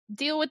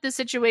deal with the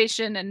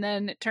situation, and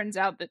then it turns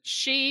out that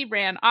she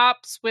ran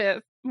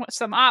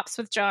some ops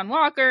with John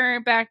Walker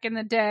back in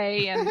the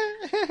day, and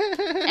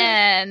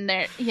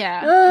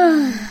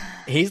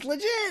he's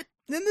legit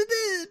in the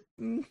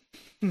dead.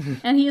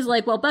 And he's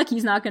like, "Well,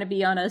 Bucky's not going to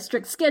be on a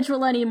strict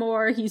schedule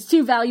anymore. He's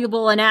too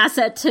valuable an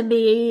asset to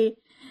me."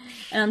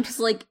 And I'm just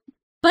like,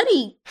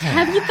 buddy,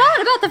 have you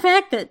thought about the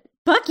fact that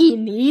Bucky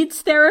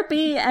needs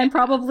therapy and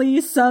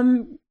probably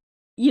some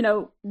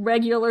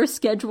regular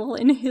schedule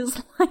in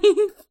his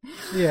life.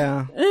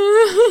 Yeah.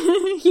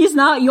 He's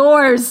not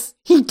yours.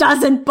 He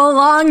doesn't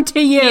belong to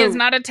you. He is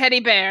not a teddy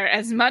bear,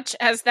 as much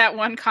as that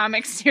one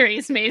comic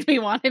series made me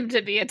want him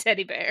to be a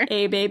teddy bear.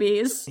 Hey,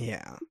 babies.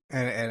 Yeah.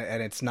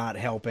 And it's not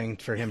helping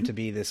for him to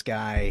be this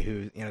guy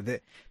who,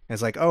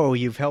 it's like, oh,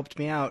 you've helped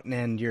me out,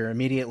 and you're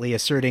immediately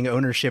asserting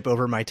ownership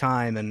over my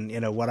time and,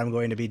 what I'm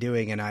going to be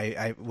doing, and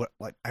I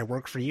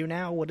work for you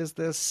now? What is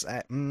this?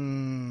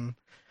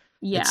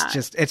 Yeah.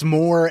 It's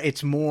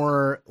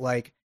more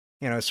like,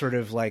 sort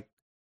of like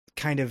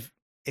kind of,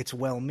 it's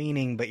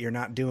well-meaning, but you're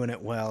not doing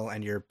it well,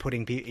 and you're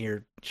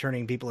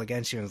turning people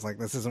against you, and it's like,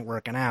 this isn't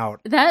working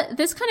out.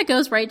 This kind of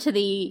goes right to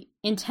the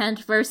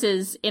intent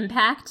versus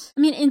impact.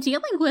 I mean, in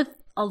dealing with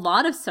a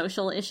lot of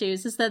social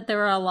issues is that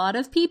there are a lot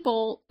of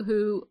people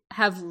who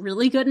have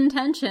really good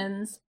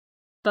intentions,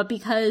 but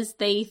because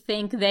they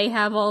think they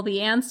have all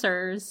the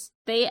answers,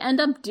 they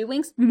end up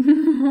doing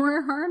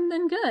more harm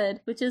than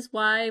good, which is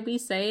why we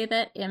say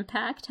that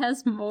impact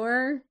is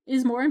more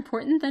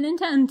important than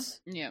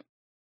intent. Yeah.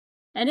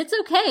 And it's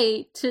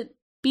okay to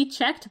be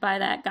checked by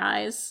that,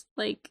 guys.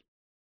 Like,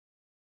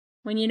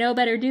 when you know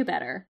better, do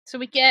better. So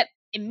we get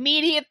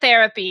immediate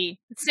therapy.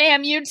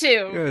 Sam, you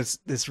too. It was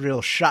this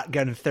real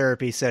shotgun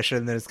therapy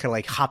session that is kind of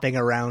like hopping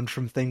around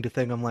from thing to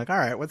thing. I'm like, all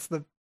right, what's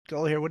the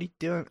goal here? What are you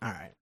doing? All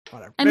right.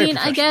 Whatever. I mean,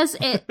 I guess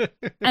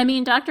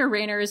Dr.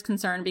 Rayner is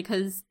concerned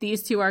because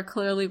these two are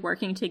clearly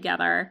working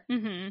together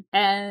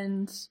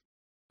and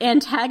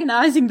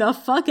antagonizing the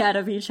fuck out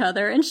of each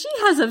other, and she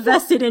has a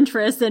vested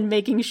interest in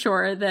making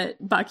sure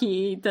that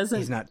Bucky doesn't...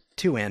 He's not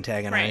too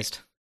antagonized.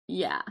 Right.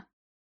 Yeah.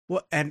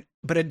 Well,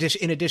 but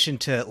in addition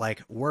to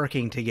like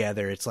working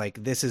together, it's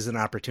like this is an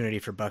opportunity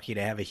for Bucky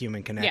to have a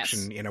human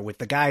connection, with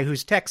the guy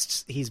whose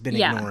texts he's been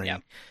ignoring.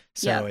 Yep.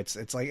 So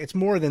it's like it's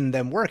more than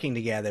them working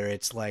together.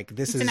 It's like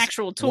this is an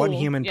actual tool. One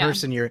human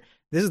person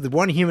this is the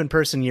one human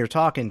person you're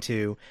talking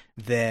to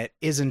that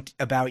isn't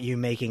about you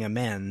making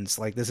amends.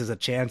 Like this is a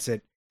chance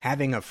at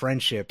having a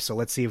friendship. So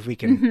let's see if we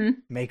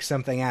can make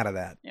something out of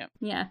that. Yeah.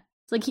 Yeah.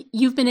 It's like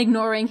you've been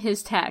ignoring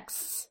his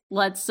texts.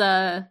 Let's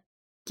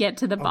get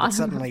to the bottom.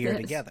 Suddenly of you're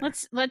this. together.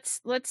 Let's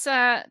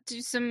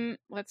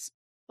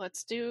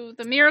do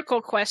the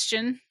miracle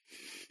question.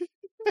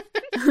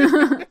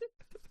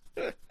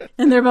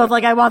 And they're both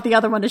like, I want the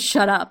other one to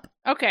shut up.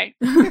 Okay.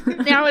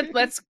 Now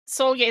let's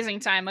soul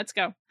gazing time. Let's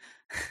go.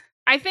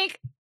 I think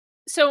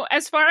so.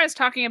 As far as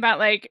talking about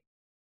like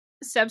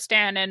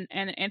Seb-Stan and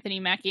Anthony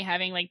Mackie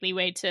having like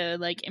leeway to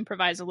like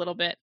improvise a little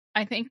bit,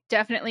 I think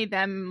definitely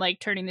them like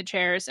turning the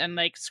chairs and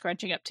like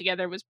scrunching up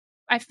together was.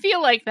 I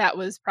feel like that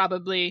was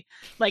probably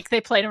like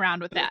they played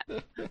around with that.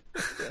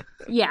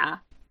 Yeah.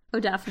 Oh,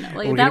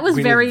 definitely. We was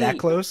very that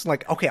close.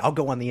 Like, okay, I'll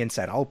go on the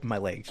inside. I'll open my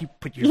legs. You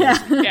put your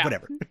legs in.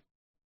 Whatever.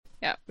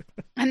 Yeah.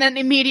 And then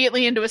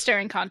immediately into a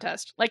staring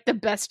contest, like the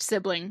best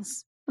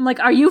siblings. I'm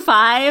like, are you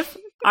 5?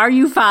 Are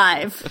you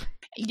 5?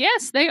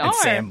 Yes, they are. And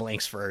Sam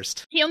blinks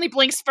first. He only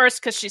blinks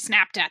first because she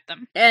snapped at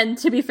them. And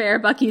to be fair,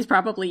 Bucky's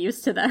probably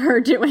used to her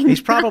doing.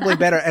 He's probably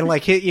better, and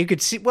like you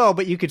could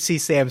see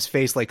Sam's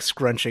face like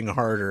scrunching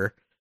harder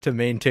to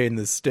maintain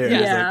the stare.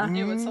 Yeah, like,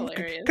 it was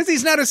hilarious because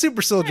he's not a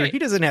super soldier. Right. He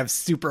doesn't have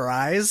super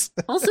eyes.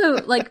 Also,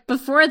 like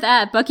before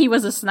that, Bucky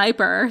was a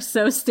sniper,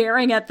 so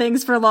staring at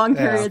things for long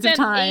periods of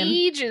time,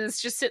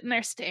 ages just sitting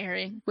there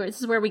staring.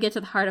 This is where we get to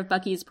the heart of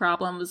Bucky's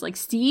problem. Was like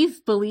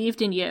Steve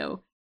believed in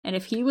you, and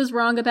if he was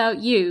wrong about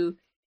you,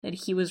 then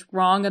he was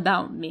wrong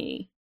about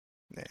me.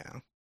 Yeah,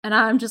 and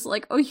I'm just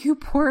like, oh, you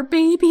poor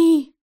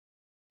baby.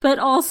 But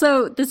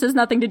also, this has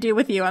nothing to do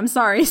with you. I'm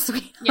sorry,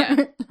 sweetheart.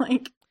 Yeah.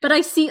 But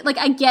I see,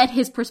 I get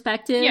his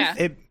perspective. Yeah.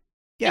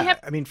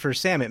 I mean, for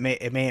Sam, it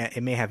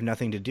may have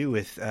nothing to do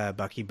with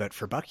Bucky, but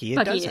for Bucky,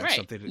 it does have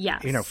something.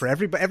 To, for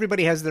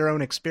everybody has their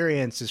own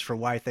experiences for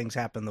why things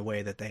happen the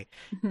way that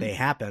they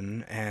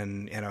happen,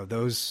 and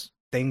those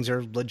things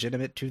are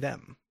legitimate to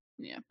them.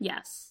 Yeah.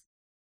 Yes.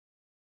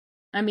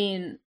 I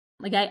mean,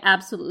 I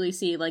absolutely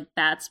see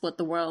that's what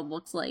the world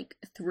looks like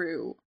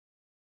through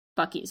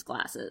Bucky's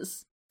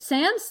glasses.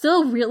 Sam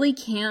still really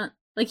can't.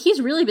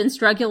 He's really been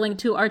struggling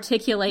to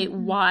articulate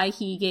why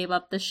he gave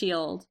up the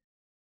shield.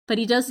 But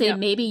he does say,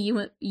 maybe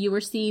you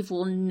or Steve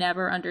will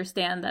never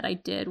understand that I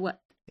did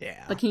what...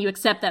 Yeah. But can you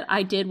accept that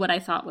I did what I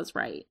thought was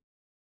right?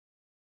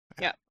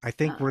 Yeah. I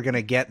think we're going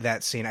to get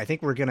that scene. I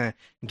think we're going to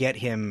get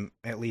him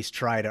at least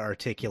try to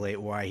articulate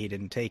why he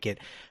didn't take it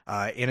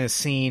in a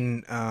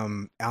scene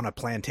on a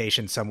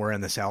plantation somewhere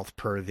in the South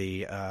per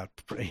the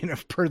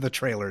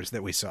trailers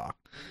that we saw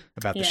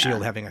about the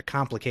shield having a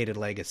complicated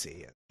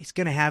legacy. He's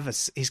going to have a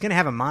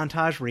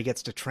montage where he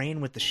gets to train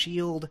with the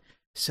shield.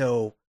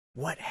 So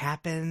what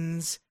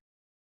happens?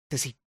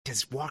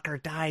 Does Walker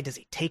die? Does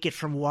he take it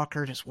from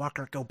Walker? Does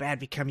Walker go bad,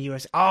 become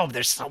US? Oh,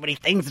 there's so many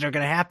things that are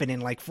going to happen in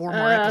 4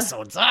 more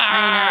episodes.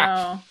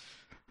 I know.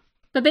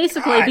 But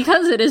basically,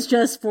 because it is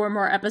just 4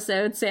 more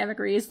episodes, Sam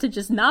agrees to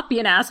just not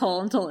be an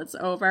asshole until it's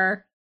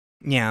over.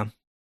 Yeah.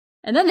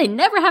 And then they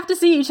never have to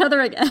see each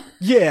other again.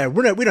 Yeah,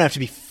 we don't have to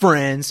be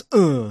friends.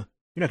 You're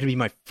not going to be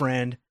my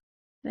friend.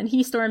 Then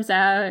he storms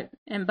out,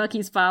 and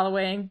Bucky's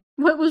following.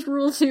 What was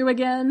Rule 2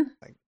 again?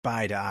 Like,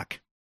 bye, Doc.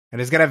 And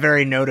it's got a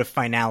very note of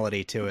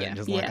finality to it. Yeah.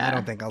 Just like, I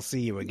don't think I'll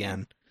see you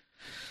again.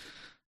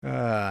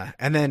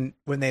 And then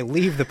when they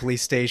leave the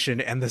police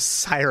station and the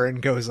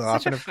siren goes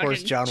off, and of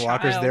course John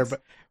Walker's there,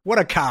 but what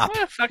a cop.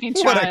 What a fucking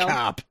What child. a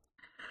cop.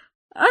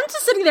 I'm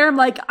just sitting there, I'm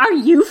like, are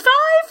you 5?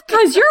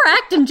 Because you're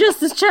acting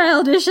just as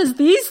childish as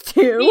these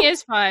two. He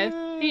is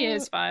 5. He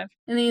is 5.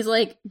 And he's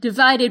like,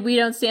 divided, we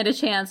don't stand a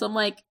chance. I'm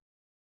like,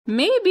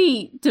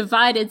 maybe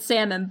divided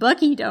Sam and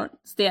Bucky don't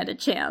stand a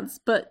chance,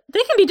 but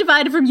they can be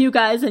divided from you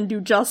guys and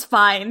do just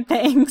fine,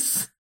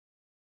 thanks.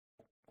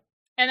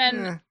 And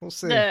then We'll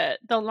see.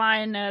 the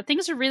line,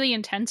 things are really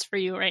intense for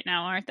you right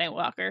now, aren't they,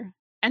 Walker?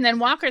 And then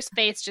Walker's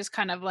face just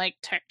kind of like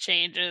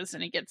changes,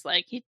 and he gets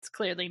like, he's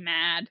clearly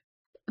mad.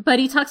 But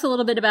he talks a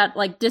little bit about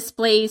like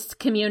displaced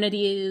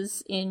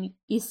communities in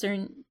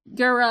Eastern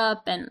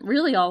Europe and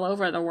really all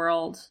over the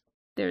world.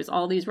 There's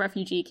all these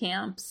refugee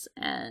camps,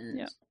 and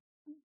Yep.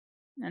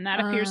 And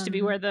that appears to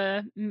be where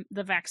the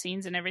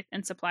vaccines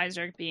and supplies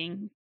are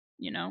being,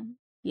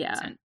 yeah.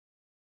 sent.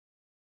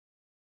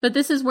 But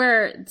this is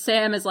where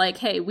Sam is like,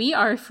 "Hey, we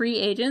are free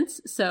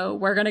agents, so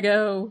we're gonna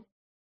go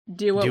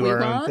do what we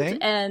our own want." thing?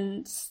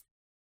 And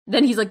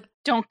then he's like,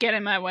 Don't get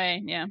in my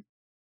way. Yeah.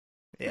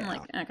 Yeah. I'm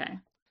like, okay.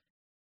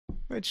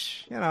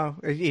 Which,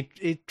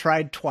 he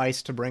tried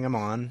twice to bring him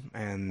on,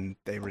 and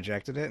they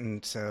rejected it,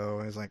 and so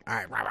it was like,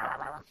 all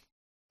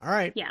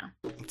right, Yeah.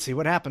 let's see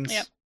what happens.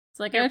 Yep. It's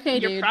like, okay,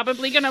 You're dude.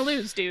 probably gonna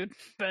lose, dude.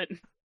 But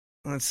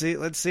Let's see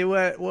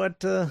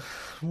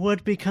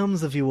what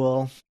becomes of you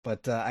all.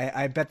 But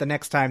I bet the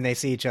next time they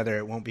see each other,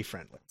 it won't be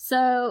friendly.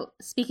 So,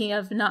 speaking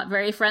of not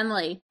very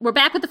friendly, we're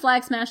back with the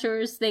Flag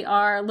Smashers. They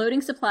are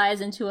loading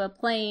supplies into a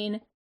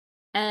plane,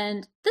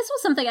 and this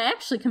was something I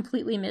actually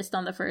completely missed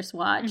on the first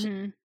watch.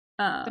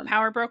 the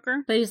power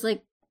broker. But he's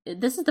like,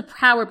 this is the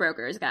power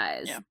brokers,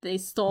 guys. Yeah. They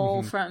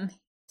stole from...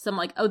 So I'm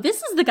like, oh,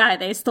 this is the guy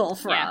they stole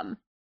from.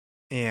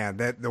 Yeah,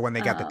 the one they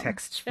got the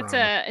texts from.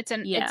 It's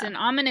an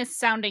ominous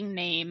sounding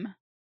name.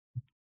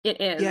 It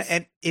is. Yeah,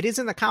 and it is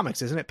in the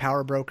comics, isn't it?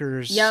 Power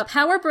brokers. Yeah,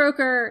 power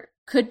broker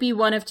could be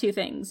one of two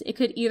things. It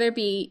could either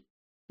be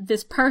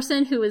this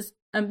person who is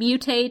a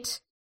mutate,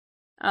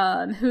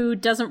 who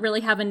doesn't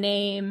really have a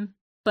name,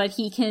 but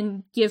he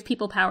can give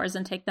people powers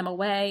and take them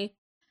away.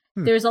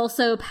 There's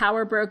also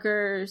Power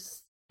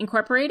Brokers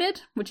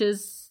Incorporated, which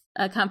is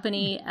a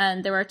company,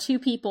 and there are two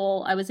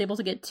people. I was able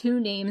to get two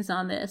names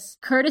on this.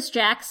 Curtis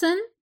Jackson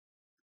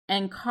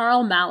and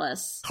Carl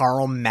Malice.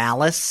 Carl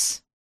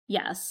Malice?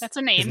 Yes. That's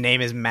a name. His name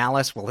is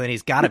Malice? Well, then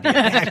he's got to be a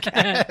bad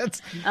guy.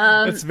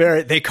 It's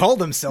very... They call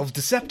themselves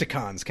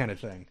Decepticons kind of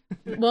thing.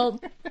 Well,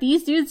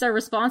 these dudes are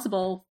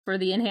responsible for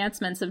the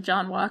enhancements of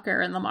John Walker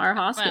and Lamar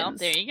Hoskins. Well,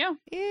 there you go.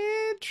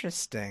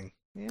 Interesting.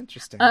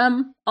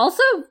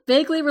 Also,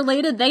 vaguely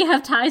related, they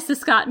have ties to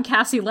Scott and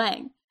Cassie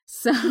Lang.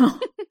 So...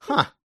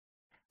 Huh.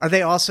 Are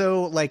they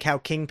also like how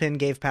Kingpin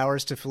gave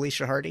powers to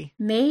Felicia Hardy?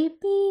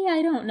 Maybe,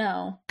 I don't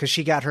know. Because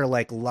she got her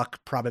like luck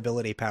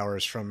probability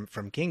powers from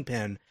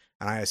Kingpin,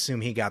 and I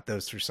assume he got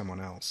those through someone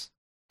else.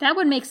 That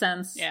would make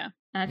sense. Yeah.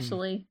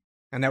 Actually.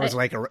 And that was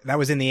that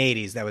was in the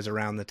 80s. That was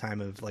around the time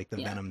of like the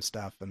Venom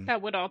stuff. And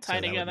that would all tie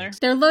together.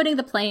 They're loading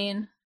the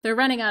plane. They're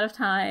running out of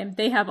time.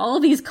 They have all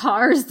these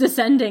cars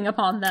descending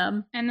upon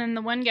them. And then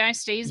the one guy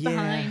stays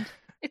behind.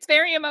 It's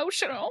very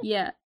emotional.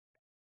 Yeah.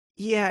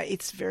 Yeah,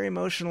 it's very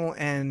emotional,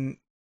 and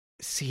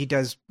he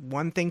does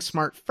one thing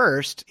smart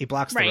first. He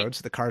blocks the road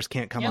so the cars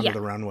can't come onto the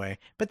runway.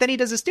 But then he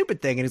does a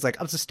stupid thing, and he's like,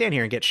 I'll just stand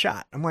here and get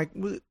shot. I'm like,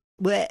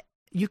 what?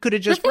 You could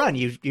have just run.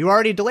 You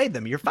already delayed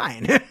them. You're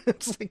fine.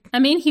 It's like, I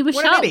mean, he was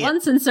shot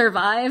once and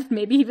survived.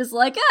 Maybe he was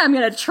like, I'm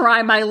going to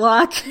try my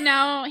luck.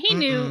 No, he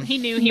knew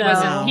he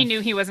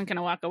wasn't going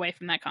to walk away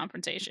from that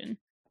confrontation.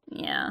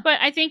 Yeah. But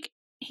I think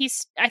he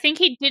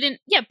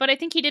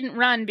didn't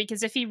run,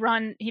 because if he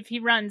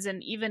runs,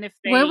 and even if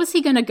where was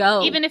he gonna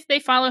go? Even if they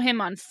follow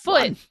him on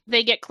foot,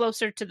 they get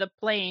closer to the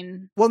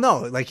plane. Well,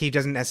 no, like he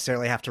doesn't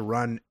necessarily have to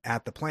run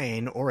at the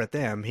plane or at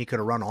them. He could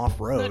have run off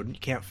road. You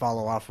can't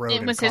follow off road.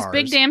 It was his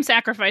big damn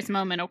sacrifice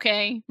moment.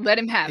 Okay, let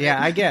him have it.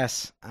 Yeah, I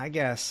guess.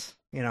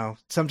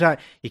 Sometimes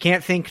you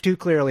can't think too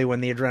clearly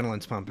when the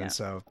adrenaline's pumping. Yeah.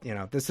 So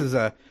this is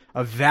a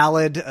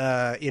valid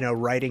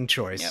writing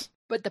choice. Yep.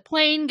 But the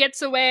plane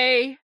gets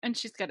away, and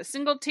she's got a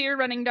single tear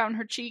running down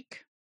her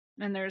cheek.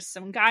 And there's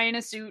some guy in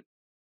a suit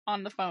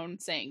on the phone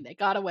saying they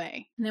got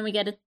away. And then we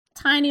get a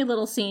tiny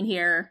little scene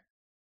here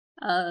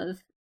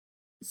of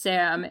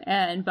Sam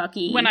and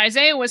Bucky. When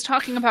Isaiah was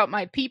talking about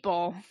my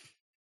people.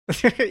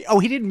 Oh,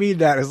 he didn't mean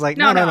that. It was like,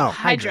 no.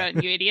 Hydra,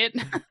 you idiot.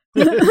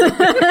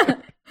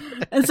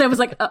 And Sam was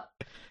like, oh,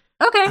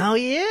 okay. Oh,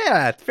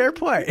 yeah. Fair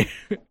point.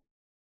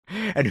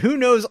 And who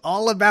knows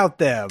all about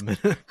them?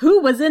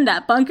 Who was in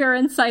that bunker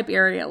in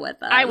Siberia with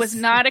us? I was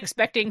not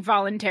expecting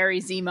voluntary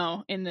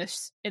Zemo in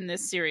this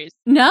series.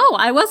 No,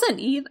 I wasn't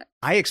either.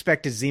 I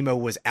expected Zemo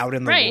was out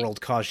in the world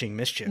causing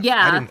mischief.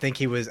 Yeah. I didn't think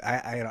he was.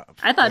 I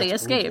thought he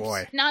escaped.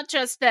 Not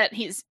just that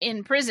he's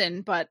in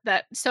prison, but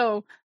that.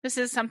 So this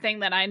is something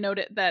that I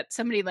noted that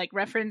somebody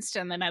referenced,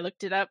 and then I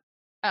looked it up.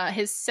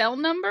 his cell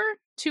number,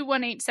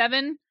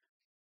 2187.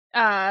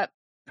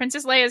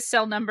 Princess Leia's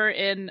cell number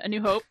in A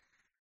New Hope.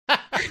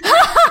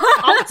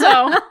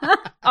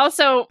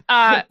 also,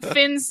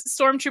 Finn's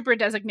stormtrooper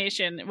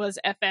designation was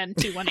FN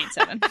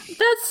 2187.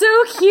 That's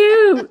so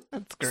cute.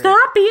 That's great.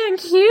 Stop being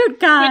cute,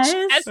 guys.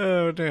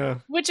 Oh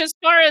no. Which, as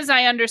far as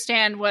I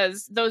understand,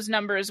 was those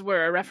numbers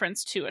were a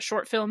reference to a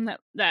short film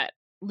that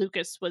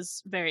Lucas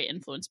was very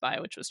influenced by,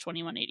 which was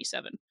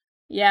 2187.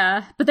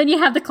 Yeah, but then you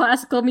have the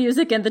classical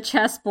music and the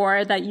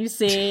chessboard that you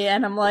see,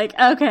 and I'm like,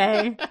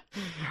 okay.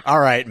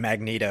 All right,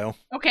 Magneto.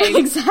 Okay.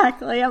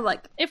 Exactly. I'm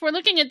like... If we're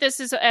looking at this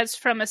as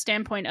from a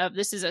standpoint of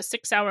this is a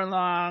 6-hour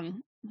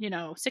long,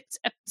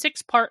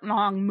 six-part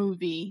long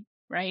movie,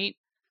 right?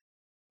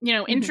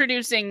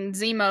 Introducing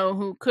Zemo,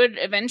 who could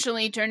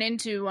eventually turn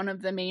into one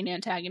of the main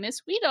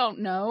antagonists. We don't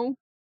know.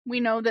 We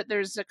know that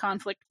there's a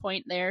conflict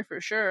point there for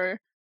sure.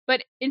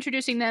 But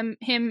introducing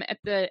him at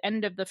the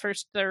end of the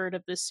first third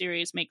of this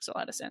series makes a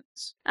lot of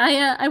sense.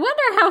 I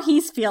wonder how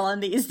he's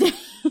feeling these days.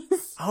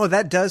 Oh,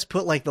 that does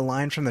put like the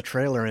line from the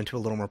trailer into a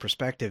little more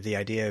perspective. The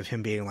idea of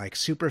him being like,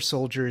 super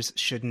soldiers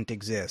shouldn't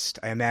exist.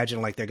 I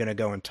imagine like they're going to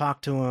go and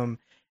talk to him,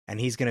 and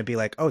he's going to be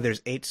like, oh,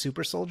 there's 8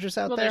 super soldiers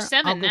out there? There's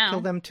 7 I'll go now.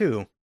 kill them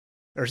too.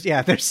 There's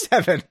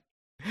 7.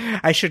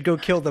 I should go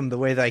kill them the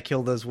way that I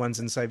killed those ones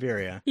in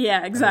Siberia.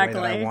 Yeah, exactly.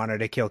 The way that I wanted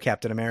to kill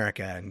Captain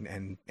America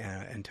and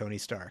Tony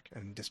Stark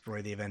and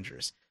destroy the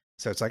Avengers.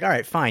 So it's like, all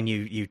right, fine,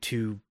 you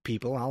 2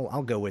 people,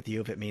 I'll go with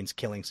you if it means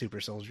killing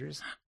super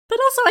soldiers. But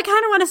also, I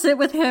kind of want to sit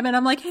with him, and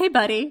I'm like, hey,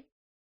 buddy,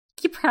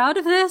 you proud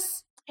of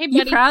this? Hey, buddy.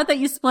 You proud that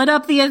you split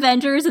up the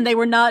Avengers and they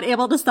were not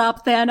able to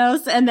stop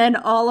Thanos, and then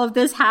all of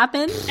this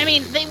happened? I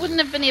mean, they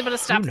wouldn't have been able to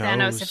stop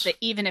Thanos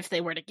even if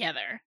they were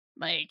together.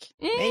 Like,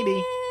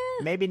 maybe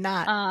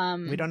not.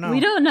 We don't know.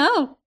 We don't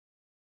know.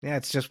 Yeah,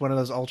 it's just one of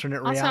those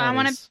alternate realities. Also, I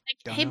want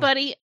to hey,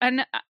 buddy,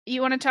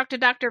 you want to talk to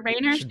Dr.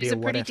 Rayner? She's a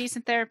pretty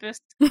decent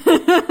therapist.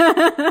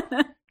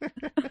 I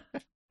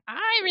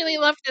really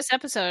loved this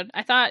episode.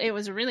 I thought it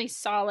was really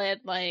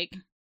solid. Like,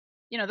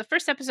 the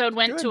first episode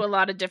went to a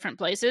lot of different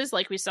places.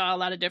 Like, we saw a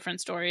lot of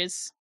different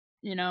stories,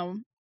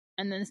 and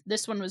then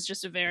this one was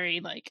just a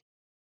very, like,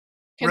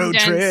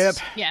 condensed, road trip.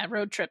 Yeah,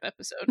 road trip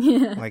episode.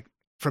 Yeah. Like,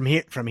 from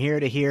here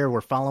to here, we're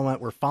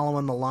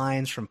following the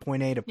lines from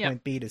point A to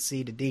point B to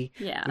C to D.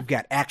 Yeah. We've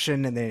got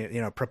action and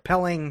then,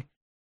 propelling,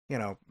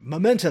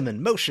 momentum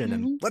and motion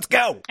and let's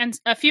go. And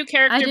a few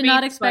character I did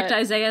not expect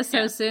Isaiah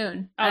so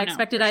soon. Oh, I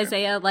expected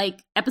Isaiah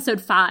like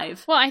episode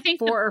 5. Well, I think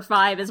 4 or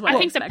 5 is what I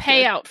think expected. The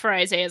payout for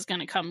Isaiah is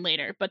going to come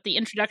later, but the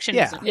introduction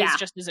is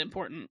just as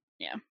important.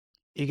 Yeah.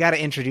 You got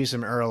to introduce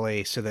him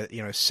early so that,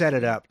 set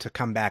it up to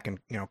come back and,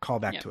 call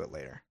back to it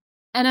later.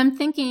 And I'm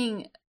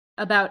thinking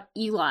about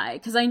Eli,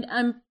 because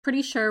I'm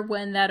pretty sure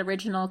when that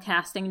original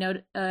casting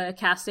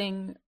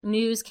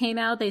news came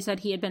out, they said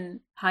he had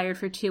been hired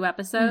for 2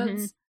 episodes.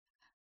 Mm-hmm.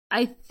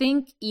 I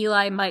think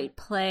Eli might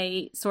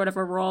play sort of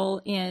a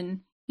role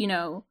in,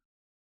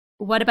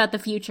 what about the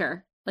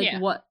future? Like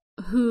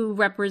who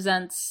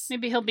represents...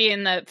 Maybe he'll be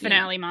in the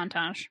finale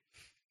montage.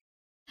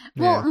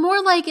 Well,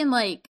 more like in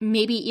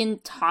maybe in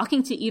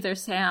talking to either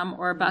Sam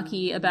or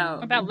Bucky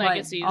about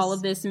legacies. What all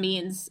of this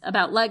means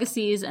about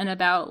legacies and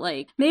about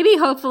maybe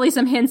hopefully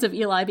some hints of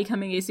Eli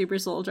becoming a super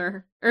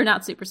soldier, or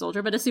not super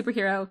soldier, but a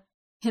superhero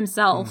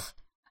himself.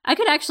 I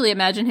could actually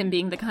imagine him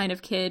being the kind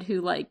of kid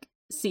who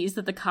sees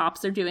that the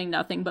cops are doing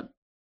nothing but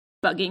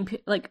bugging,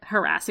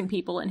 harassing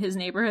people in his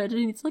neighborhood,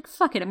 and he's like,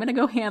 fuck it, I'm gonna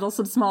go handle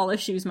some small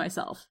issues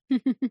myself.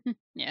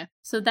 Yeah.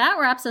 So that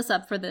wraps us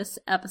up for this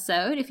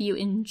episode. If you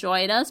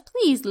enjoyed us,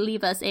 please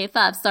leave us a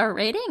 5-star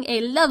rating,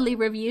 a lovely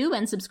review,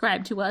 and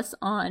subscribe to us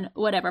on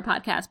whatever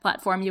podcast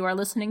platform you are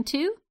listening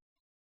to.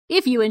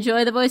 If you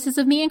enjoy the voices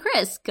of me and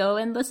Chris, go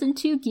and listen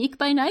to Geek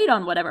by Night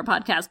on whatever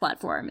podcast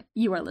platform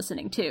you are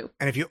listening to.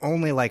 And if you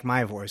only like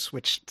my voice,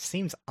 which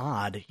seems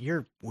odd,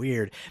 you're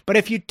weird. But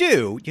if you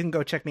do, you can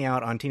go check me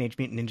out on Teenage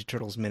Mutant Ninja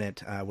Turtles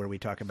Minute, where we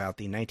talk about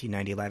the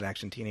 1990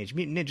 live-action Teenage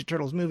Mutant Ninja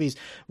Turtles movies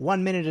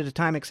 1 minute at a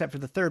time, except for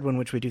the third one,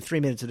 which we do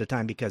 3 minutes at a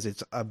time because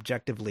it's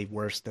objectively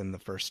worse than the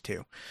first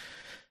 2.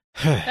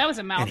 That was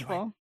a mouthful.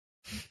 Anyway.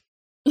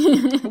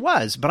 It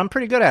was, but I'm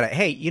pretty good at it.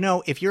 Hey,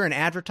 if you're an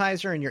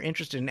advertiser and you're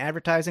interested in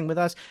advertising with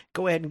us,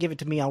 go ahead and give it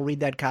to me. I'll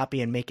read that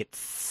copy and make it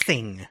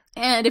sing.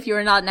 And if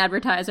you're not an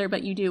advertiser,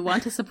 but you do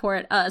want to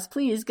support us,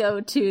 please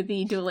go to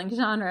the Dueling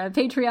Genre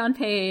Patreon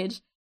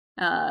page,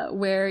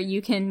 where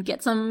you can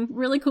get some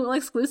really cool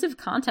exclusive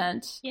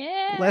content.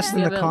 Yeah. Less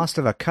than the cost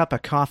of a cup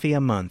of coffee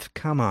a month.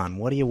 Come on,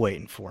 what are you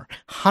waiting for?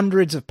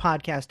 Hundreds of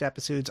podcast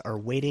episodes are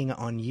waiting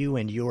on you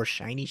and your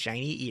shiny,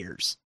 shiny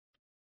ears.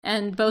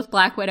 And both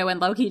Black Widow and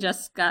Loki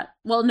just got...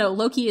 Well, no,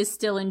 Loki is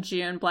still in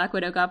June. Black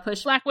Widow got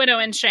pushed. Black Widow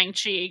and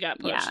Shang-Chi got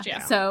pushed, yeah.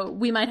 So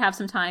we might have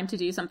some time to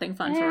do something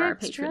fun for our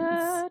patrons.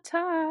 Extra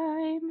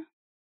time.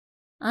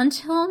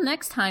 Until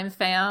next time,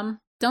 fam.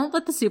 Don't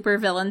let the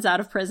supervillains out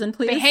of prison,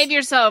 please. Behave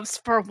yourselves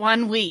for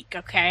 1 week,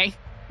 okay?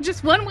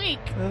 Just 1 week.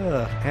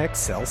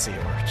 Excelsior.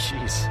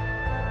 Jeez.